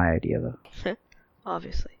still like my idea though.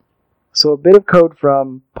 Obviously. So a bit of code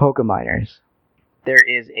from Pokeminers. There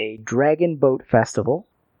is a Dragon Boat Festival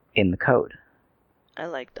in the code. I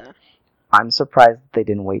like that. I'm surprised that they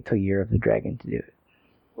didn't wait till Year of the Dragon to do it.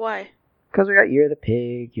 Why? Because we got Year of the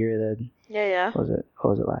Pig, Year of the... Yeah. What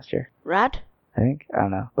was it last year? Rat? I think? I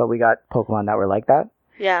don't know. But we got Pokemon that were like that.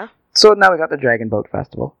 Yeah. So now we got the Dragon Boat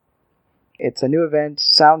Festival. It's a new event,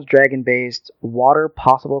 sounds dragon-based, water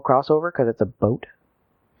possible crossover because it's a boat.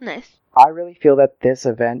 Nice. I really feel that this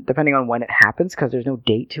event, depending on when it happens, because there's no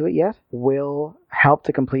date to it yet, will help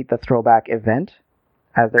to complete the throwback event,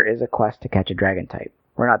 as there is a quest to catch a dragon type.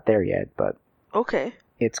 We're not there yet, but Okay.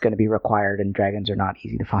 it's going to be required, and dragons are not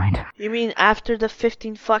easy to find. You mean after the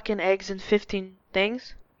 15 fucking eggs and 15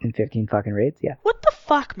 things? In 15 fucking raids, yeah. What the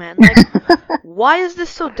fuck, man? Like, why is this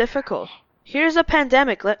so difficult? Here's a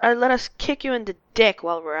pandemic. Let us kick you in the dick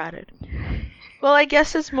while we're at it. Well, I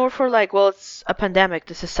guess it's more for like, well, it's a pandemic.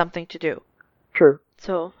 This is something to do. True.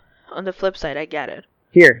 So, on the flip side, I get it.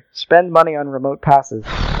 Here, spend money on remote passes.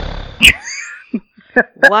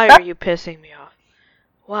 Why are you pissing me off?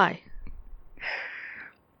 Why?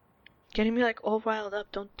 Getting me like all riled up.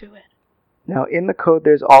 Don't do it. Now, in the code,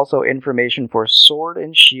 there's also information for Sword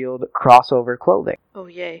and Shield crossover clothing. Oh,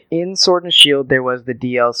 yay. In Sword and Shield, there was the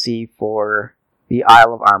DLC for the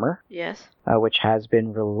Isle of Armor, Yes. which has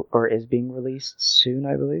been is being released soon,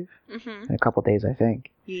 I believe. Mm-hmm. In a couple days, I think.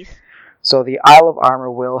 Yes. So the Isle of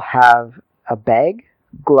Armor will have a bag,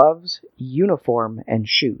 gloves, uniform, and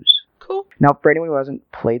shoes. Cool. Now, for anyone who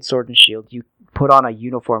hasn't played Sword and Shield, you put on a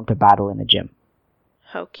uniform to battle in a gym.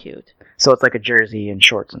 How cute. So it's like a jersey and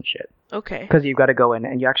shorts and shit. Okay. Because you've got to go in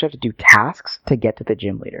and you actually have to do tasks to get to the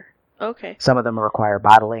gym leader. Okay. Some of them require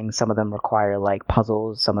battling, some of them require like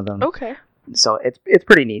puzzles, some of them... Okay. So it's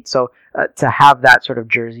pretty neat. So to have that sort of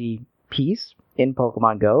jersey piece in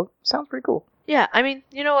Pokemon Go sounds pretty cool. Yeah, I mean,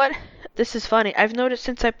 you know what? This is funny. I've noticed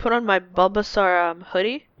since I put on my Bulbasaur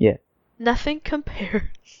hoodie, Yeah. nothing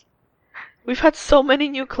compares. We've had so many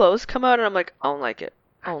new clothes come out, and I'm like, I don't like it.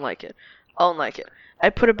 I don't like it. I don't like it. I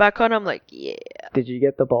put it back on, I'm like, yeah. Did you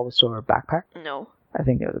get the Bulbasaur backpack? No. I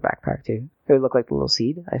think there was a backpack too. It would look like the little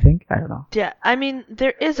seed, I think. I don't know. Yeah, I mean,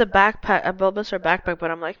 there is a backpack, a Bulbasaur backpack, but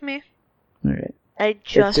I'm like, meh. Alright. I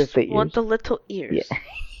just the want ears. the little ears.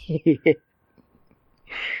 Yeah.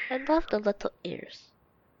 I love the little ears.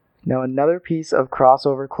 Now, another piece of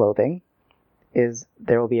crossover clothing is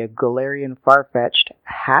there will be a Galarian Farfetch'd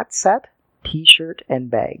hat set, t-shirt, and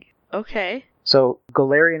bag. Okay. So,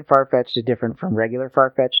 Galarian Farfetch'd is different from regular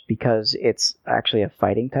Farfetch'd because it's actually a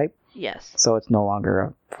fighting type, Yes. so it's no longer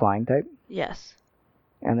a flying type. Yes.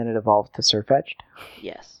 And then it evolves to Surfetch'd,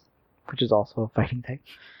 Yes. which is also a fighting type,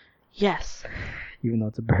 Yes. even though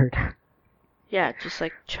it's a bird. Yeah, just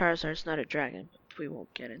like Charizard's not a dragon. We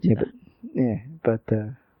won't get into Yeah, that. but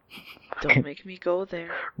Don't make me go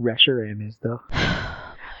there. Reshiram is, though.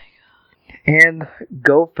 Oh And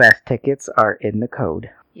GoFest tickets are in the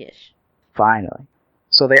code. Yes. Finally.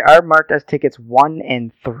 So they are marked as tickets 1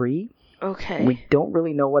 and 3. Okay. We don't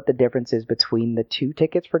really know what the difference is between the 2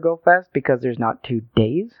 tickets for GoFest because there's not 2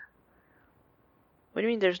 days. What do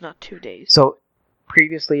you mean there's not 2 days? So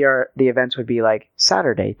previously the events would be like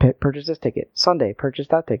Saturday, purchase this ticket. Sunday, purchase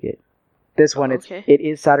that ticket. This one, okay. it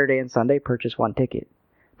is Saturday and Sunday, purchase 1 ticket.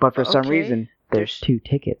 But for some Okay. reason, there's 2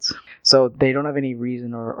 tickets. So they don't have any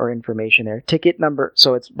reason or information there. Ticket number,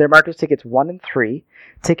 so they're marked as tickets 1 and 3.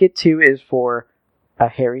 Ticket 2 is for a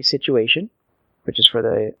hairy situation, which is for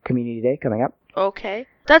the community day coming up. Okay.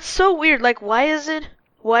 That's so weird. Like, why is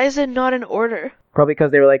it not in order? Probably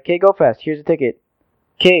because they were like, okay, go fast, here's a ticket.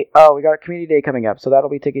 Okay, oh, we got a community day coming up, so that'll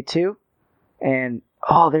be ticket 2. And,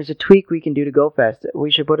 oh, there's a tweak we can do to GoFest.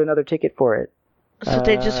 We should put another ticket for it. So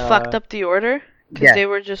they just fucked up the order? Because yeah, they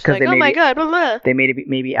were just 'cause like, they oh my maybe- god, blah, blah. They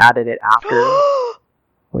maybe added it after.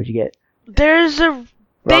 What'd you get? There's a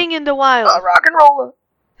thing in the wild. Rock and roller.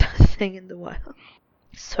 Thing in the wild.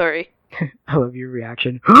 Sorry. I love your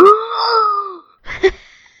reaction.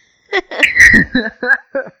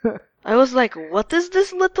 I was like, what is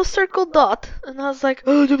this little circle dot? And I was like,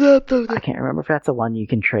 oh, I can't remember if that's the one you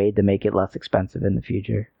can trade to make it less expensive in the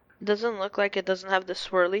future. doesn't look like it doesn't have the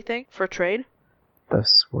swirly thing for trade. The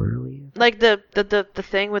swirly. Like the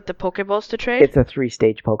thing with the Pokeballs to trade. It's a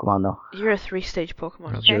 3-stage Pokemon, though. You're a 3-stage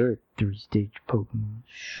Pokemon, okay? You're a 3-stage Pokemon.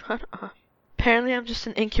 Shut up. Apparently, I'm just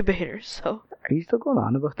an incubator, so. Are you still going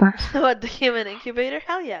on about that? What, the human incubator?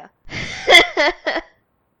 Hell yeah.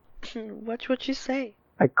 Watch what you say.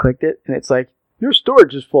 I clicked it, and it's like, your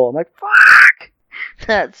storage is full. I'm like, fuck!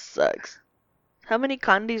 That sucks. How many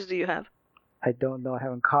candies do you have? I don't know. I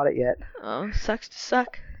haven't caught it yet. Oh, sucks to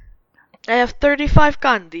suck. I have 35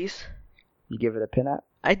 candies. You give it a pin at?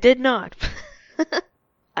 I did not.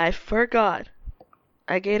 I forgot.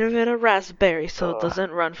 I gave it a raspberry so it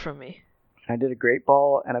doesn't run from me. I did a great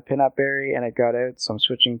ball and a pin-up berry, and it got out, so I'm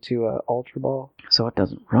switching to a ultra ball, so it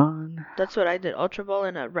doesn't run. That's what I did, ultra ball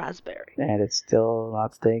and a raspberry. And it's still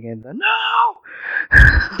not staying in the...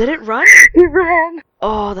 No! Did it run? It ran!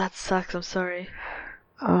 Oh, that sucks. I'm sorry.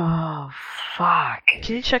 Oh, fuck.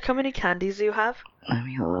 Can you check how many candies you have? Let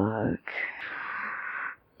me look.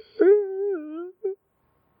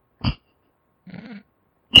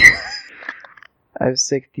 I have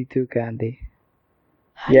 62 candy.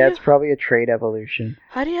 It's probably a trait evolution.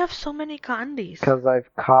 How do you have so many candies? Because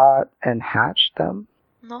I've caught and hatched them.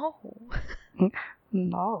 No.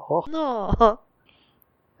 No. No.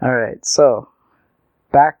 Alright, so,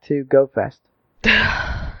 back to GoFest.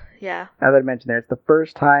 Yeah. As I mentioned there, it's the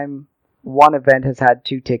first time one event has had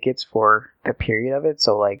 2 tickets for the period of it.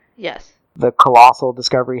 So, like, Yes. the Colossal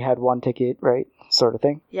Discovery had 1 ticket, right? Sort of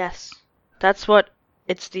thing. Yes. That's what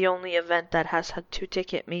it's the only event that has had 2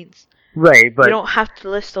 ticket means. Right, but... You don't have to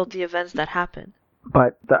list all the events that happen.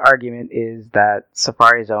 But the argument is that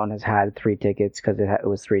Safari Zone has had 3 tickets because it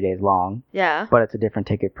was 3 days long. Yeah. But it's a different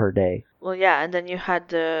ticket per day. Well, yeah, and then you had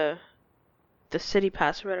the City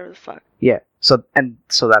Pass or whatever the fuck. Yeah. So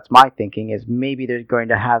that's my thinking, is maybe they're going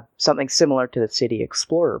to have something similar to the City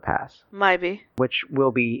Explorer Pass. Might be. Which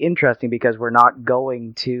will be interesting because we're not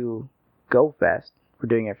going to GoFest. We're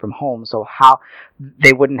doing it from home. So how...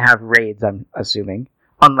 They wouldn't have raids, I'm assuming.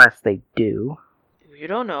 Unless they do. You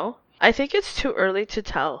don't know. I think it's too early to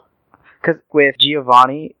tell. Because with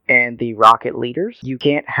Giovanni and the rocket leaders, you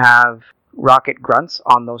can't have rocket grunts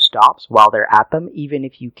on those stops while they're at them, even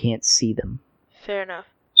if you can't see them. Fair enough.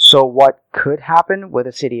 So what could happen with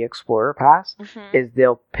a City Explorer Pass is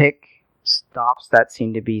they'll pick stops that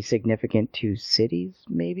seem to be significant to cities,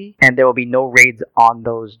 maybe, and there will be no raids on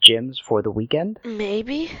those gyms for the weekend.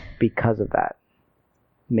 Maybe. Because of that.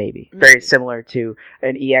 Maybe. Very similar to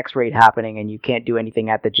an EX raid happening and you can't do anything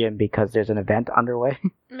at the gym because there's an event underway.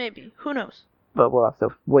 Maybe. Who knows? But we'll have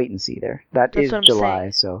to wait and see there. That's is what I'm July,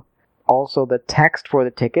 saying. So. Also, the text for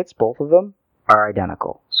the tickets, both of them, are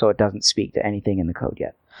identical. So it doesn't speak to anything in the code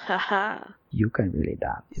yet. Haha. You can really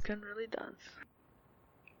dance. You can really dance.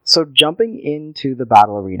 So jumping into the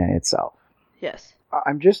battle arena itself. Yes.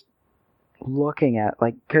 I'm just looking at,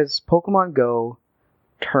 because Pokemon Go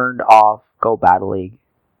turned off Go Battle League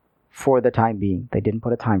for the time being. They didn't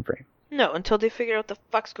put a time frame. No, until they figure out the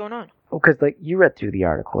fuck's going on. Because, you read through the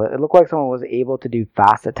article. It looked like someone was able to do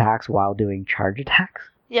fast attacks while doing charge attacks.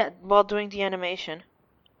 Yeah, while doing the animation.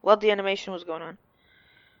 While the animation was going on.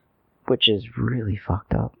 Which is really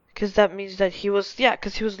fucked up. Because that means that he was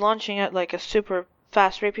launching at, a super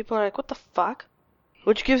fast rate. People are like, what the fuck?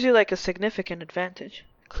 Which gives you, a significant advantage.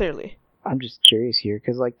 Clearly. I'm just curious here,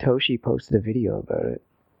 because, Toshi posted a video about it.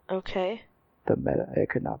 Okay. The meta, it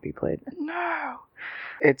could not be played. No!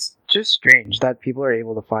 It's just strange that people are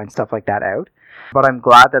able to find stuff like that out. But I'm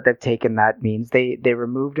glad that they've taken that means. They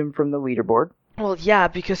removed him from the leaderboard. Well, yeah,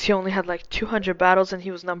 because he only had 200 battles and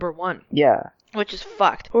he was number 1. Yeah. Which is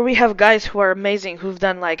fucked. Where we have guys who are amazing who've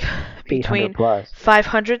done between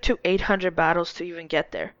 500 to 800 battles to even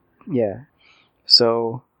get there. Yeah.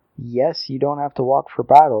 So, yes, you don't have to walk for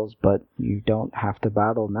battles, but you don't have to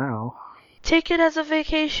battle now. Take it as a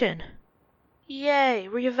vacation. Yay,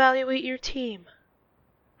 reevaluate your team.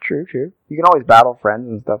 True. You can always battle friends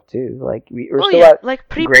and stuff too. We're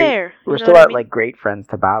prepare. We're still at great friends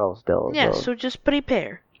to battle still. Yeah, so just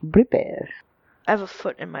prepare. Prepare. I have a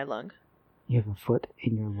foot in my lung. You have a foot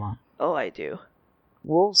in your lung. Oh, I do.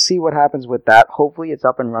 We'll see what happens with that. Hopefully it's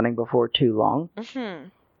up and running before too long. Mm-hmm.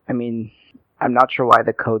 I mean, I'm not sure why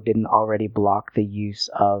the code didn't already block the use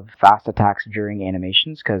of fast attacks during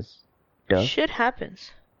animations, because duh. Shit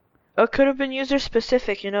happens. It could have been user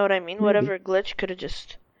specific, you know what I mean? Maybe. Whatever glitch could have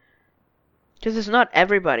just... Because it's not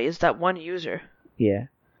everybody, it's that one user. Yeah.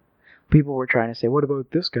 People were trying to say, what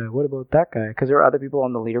about this guy? What about that guy? Because there were other people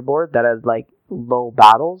on the leaderboard that had, low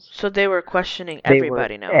battles. So they were questioning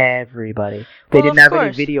everybody now. Everybody. They didn't have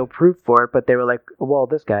any video proof for it, but they were like, well,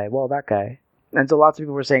 this guy, well, that guy. And so lots of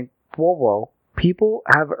people were saying, whoa, people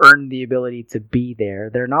have earned the ability to be there.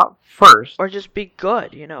 They're not first. Or just be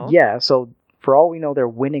good, you know? Yeah, so for all we know, they're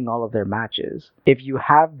winning all of their matches. If you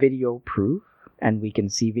have video proof, and we can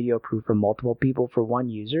see video proof from multiple people for one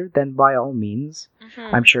user, then by all means,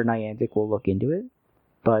 I'm sure Niantic will look into it.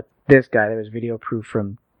 But this guy, there was video proof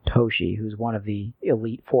from Toshi, who's one of the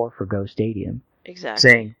Elite Four for Go Stadium, Exactly.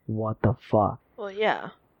 saying, what the fuck? Well, yeah.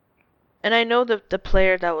 And I know the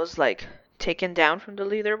player that was, like, taken down from the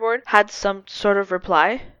leaderboard had some sort of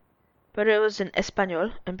reply, but it was in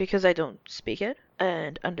Espanol, and because I don't speak it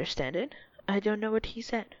and understand it, I don't know what he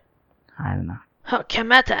said. I don't know. Oh,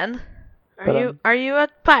 Kamatan, But, are you a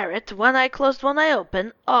pirate? One eye closed, one eye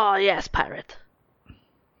open. Oh, yes, pirate.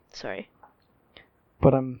 Sorry.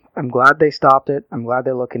 But I'm glad they stopped it. I'm glad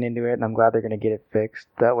they're looking into it, and I'm glad they're going to get it fixed.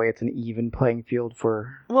 That way it's an even playing field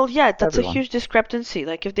for Well, yeah, that's everyone. a huge discrepancy.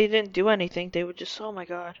 Like, if they didn't do anything, they would just, oh my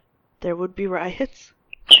god, there would be riots.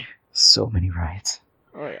 So many riots.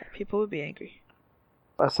 Oh yeah, people would be angry.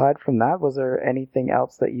 Aside from that, was there anything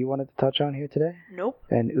else that you wanted to touch on here today? Nope,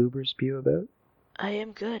 And Uber spew about? I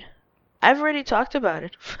am good. I've already talked about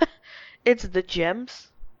it. It's the gems.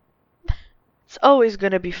 It's always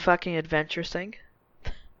gonna be fucking adventuring.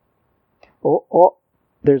 Oh,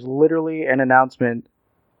 there's literally an announcement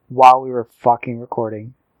while we were fucking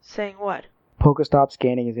recording. Saying what? Pokestop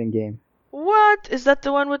scanning is in-game. What? Is that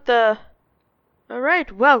the one with the...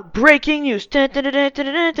 Alright, well, breaking news. Dun, dun, dun, dun,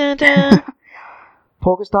 dun, dun, dun.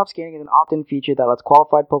 Pokestop scanning is an opt-in feature that lets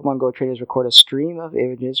qualified Pokemon Go traders record a stream of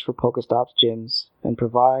images for Pokestop's gyms and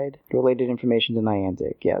provide related information to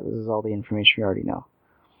Niantic. Yeah, this is all the information you already know.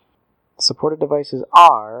 Supported devices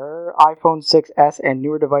are iPhone 6s and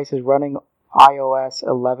newer devices running iOS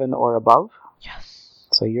 11 or above. Yes.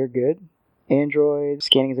 So you're good. Android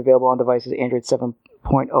scanning is available on devices Android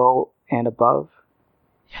 7.0 and above,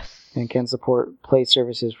 Yes. and can support Play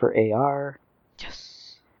services for AR.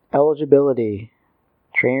 Yes. Eligibility.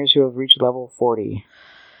 Trainers who have reached level 40.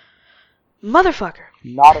 Motherfucker.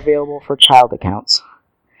 Not available for child accounts.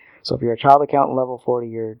 So if you're a child account level 40,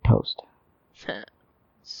 you're toast.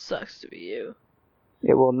 Sucks to be you.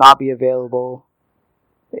 It will not be available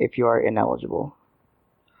if you are ineligible.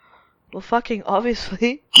 Well, fucking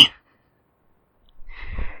obviously.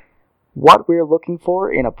 What we're looking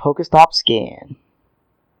for in a Pokestop scan.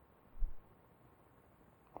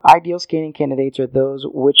 Ideal scanning candidates are those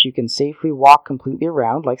which you can safely walk completely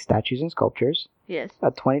around, like statues and sculptures. Yes. A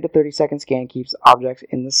 20 to 30 second scan keeps objects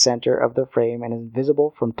in the center of the frame and is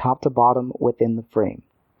visible from top to bottom within the frame.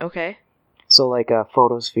 Okay. So like a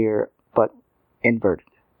photosphere, but inverted.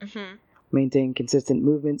 Mm-hmm. Maintain consistent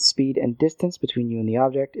movement, speed, and distance between you and the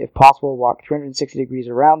object. If possible, walk 360 degrees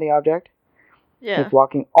around the object. Yeah. If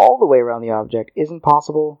walking all the way around the object isn't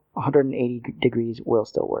possible, 180 degrees will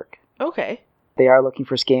still work. Okay. They are looking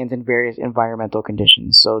for scans in various environmental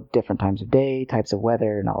conditions, so different times of day, types of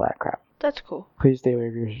weather, and all that crap. That's cool. Please stay aware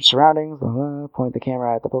of your surroundings. Point the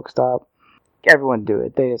camera at the Pokestop. Everyone do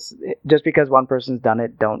it. Just because one person's done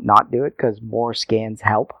it, don't not do it, because more scans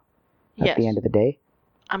help at the end of the day.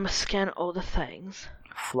 I'ma scan all the things.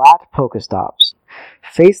 Flat Pokestops.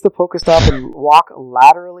 Face the Pokestop and walk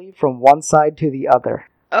laterally from one side to the other.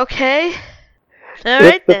 Okay.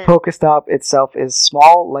 Alright If the then. Pokestop itself is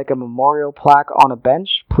small, like a memorial plaque on a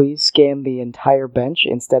bench, please scan the entire bench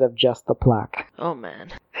instead of just the plaque. Oh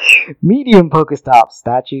man. Medium Pokestops.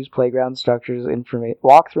 Statues, playground structures,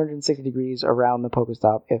 walk 360 degrees around the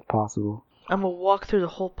Pokestop if possible. I'ma walk through the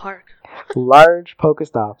whole park. Large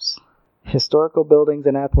Pokestops. Historical buildings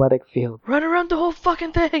and athletic fields. Run around the whole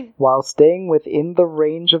fucking thing. While staying within the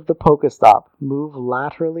range of the Pokestop, move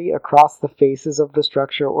laterally across the faces of the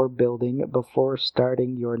structure or building before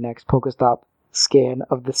starting your next Pokestop scan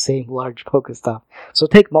of the same large Pokestop. So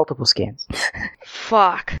take multiple scans.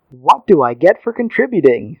 Fuck. What do I get for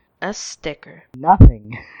contributing? A sticker.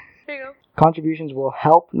 Nothing. There you go. Contributions will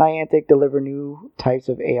help Niantic deliver new types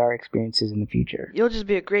of AR experiences in the future. You'll just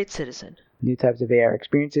be a great citizen. New types of AR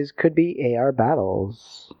experiences could be AR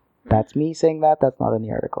battles. That's me saying that, that's not in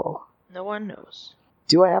the article. No one knows.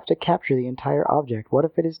 Do I have to capture the entire object? What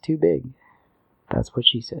if it is too big? That's what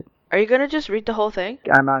she said. Are you gonna just read the whole thing?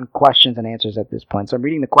 I'm on questions and answers at this point, so I'm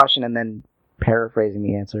reading the question and then paraphrasing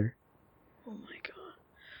the answer. Oh my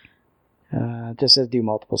god. Just says do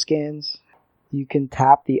multiple scans. You can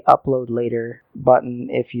tap the upload later button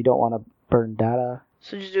if you don't want to burn data.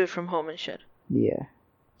 So just do it from home and shit. Yeah.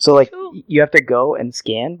 So like Cool. you have to go and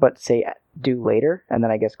scan, but say do later, and then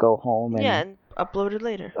I guess go home and Yeah, and upload it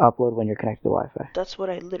later. upload when you're connected to Wi-Fi. That's what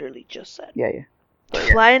I literally just said. Yeah.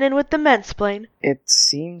 Flying in with the mansplain. It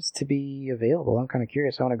seems to be available. I'm kind of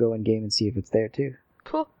curious. I want to go in game and see if it's there too.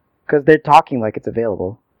 Cool. Because they're talking like it's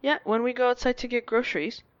available. Yeah, when we go outside to get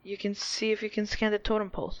groceries, you can see if you can scan the totem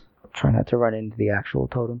poles. Try not to run into the actual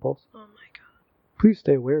totem poles. Oh my god. Please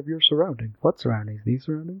stay aware of your surroundings. What surroundings? These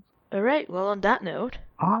surroundings? Alright, well, on that note,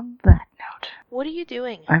 On that note, what are you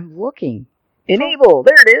doing? I'm looking. Enable!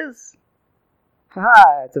 There it is!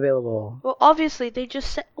 Haha, it's available. Well, obviously, they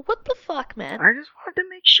just said, what the fuck, man? I just wanted to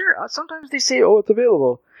make sure. Sometimes they say, oh, it's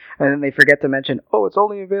available. And then they forget to mention, oh, it's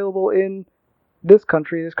only available in this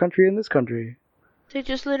country, and this country. They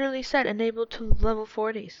just literally said enabled to level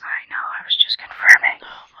 40s. I know, I was just confirming.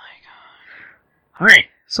 Oh my god. Alright,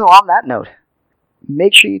 so on that note,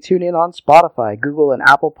 make sure you tune in on Spotify, Google, and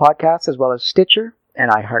Apple Podcasts, as well as Stitcher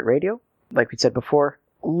and iHeartRadio. Like we said before,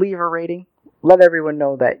 leave a rating. Let everyone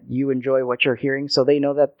know that you enjoy what you're hearing so they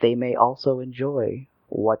know that they may also enjoy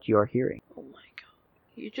what you're hearing. Oh my god.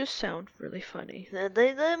 You just sound really funny.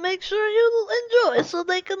 They make sure you enjoy so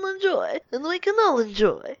they can enjoy. And we can all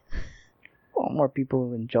enjoy. Well, more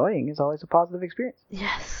people enjoying is always a positive experience.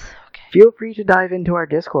 Yes. Okay. Feel free to dive into our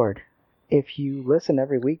Discord. If you listen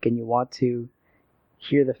every week and you want to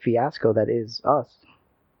hear the fiasco that is us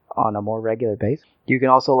on a more regular basis, you can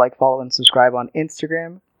also like, follow, and subscribe on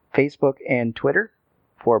Instagram, Facebook, and Twitter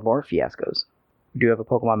for more fiascos. We do have a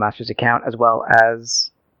Pokemon Masters account, as well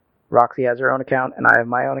as Roxy has her own account, and I have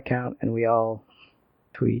my own account, and we all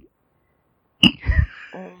tweet.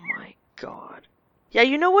 Oh my god. Yeah,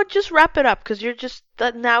 you know what? Just wrap it up, because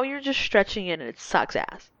now you're just stretching it and it sucks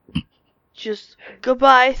ass. Just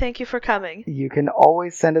goodbye. Thank you for coming. You can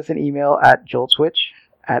always send us an email at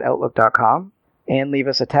joltswitch@outlook.com and leave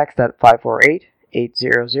us a text at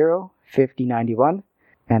 548-800-5091.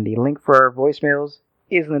 And the link for our voicemails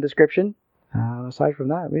is in the description. Aside from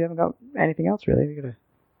that, we haven't got anything else really. We gotta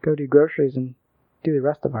go do groceries and do the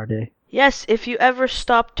rest of our day. Yes, if you ever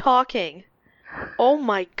stop talking. Oh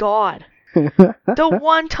my god. The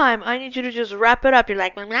one time I need you to just wrap it up, you're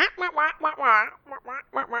like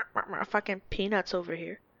fucking peanuts over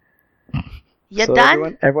here. You so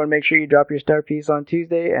done? Everyone make sure you drop your star piece on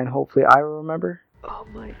Tuesday, and hopefully I will remember. Oh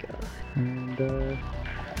my god. And we'll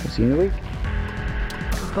see you in a week.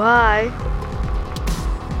 Bye.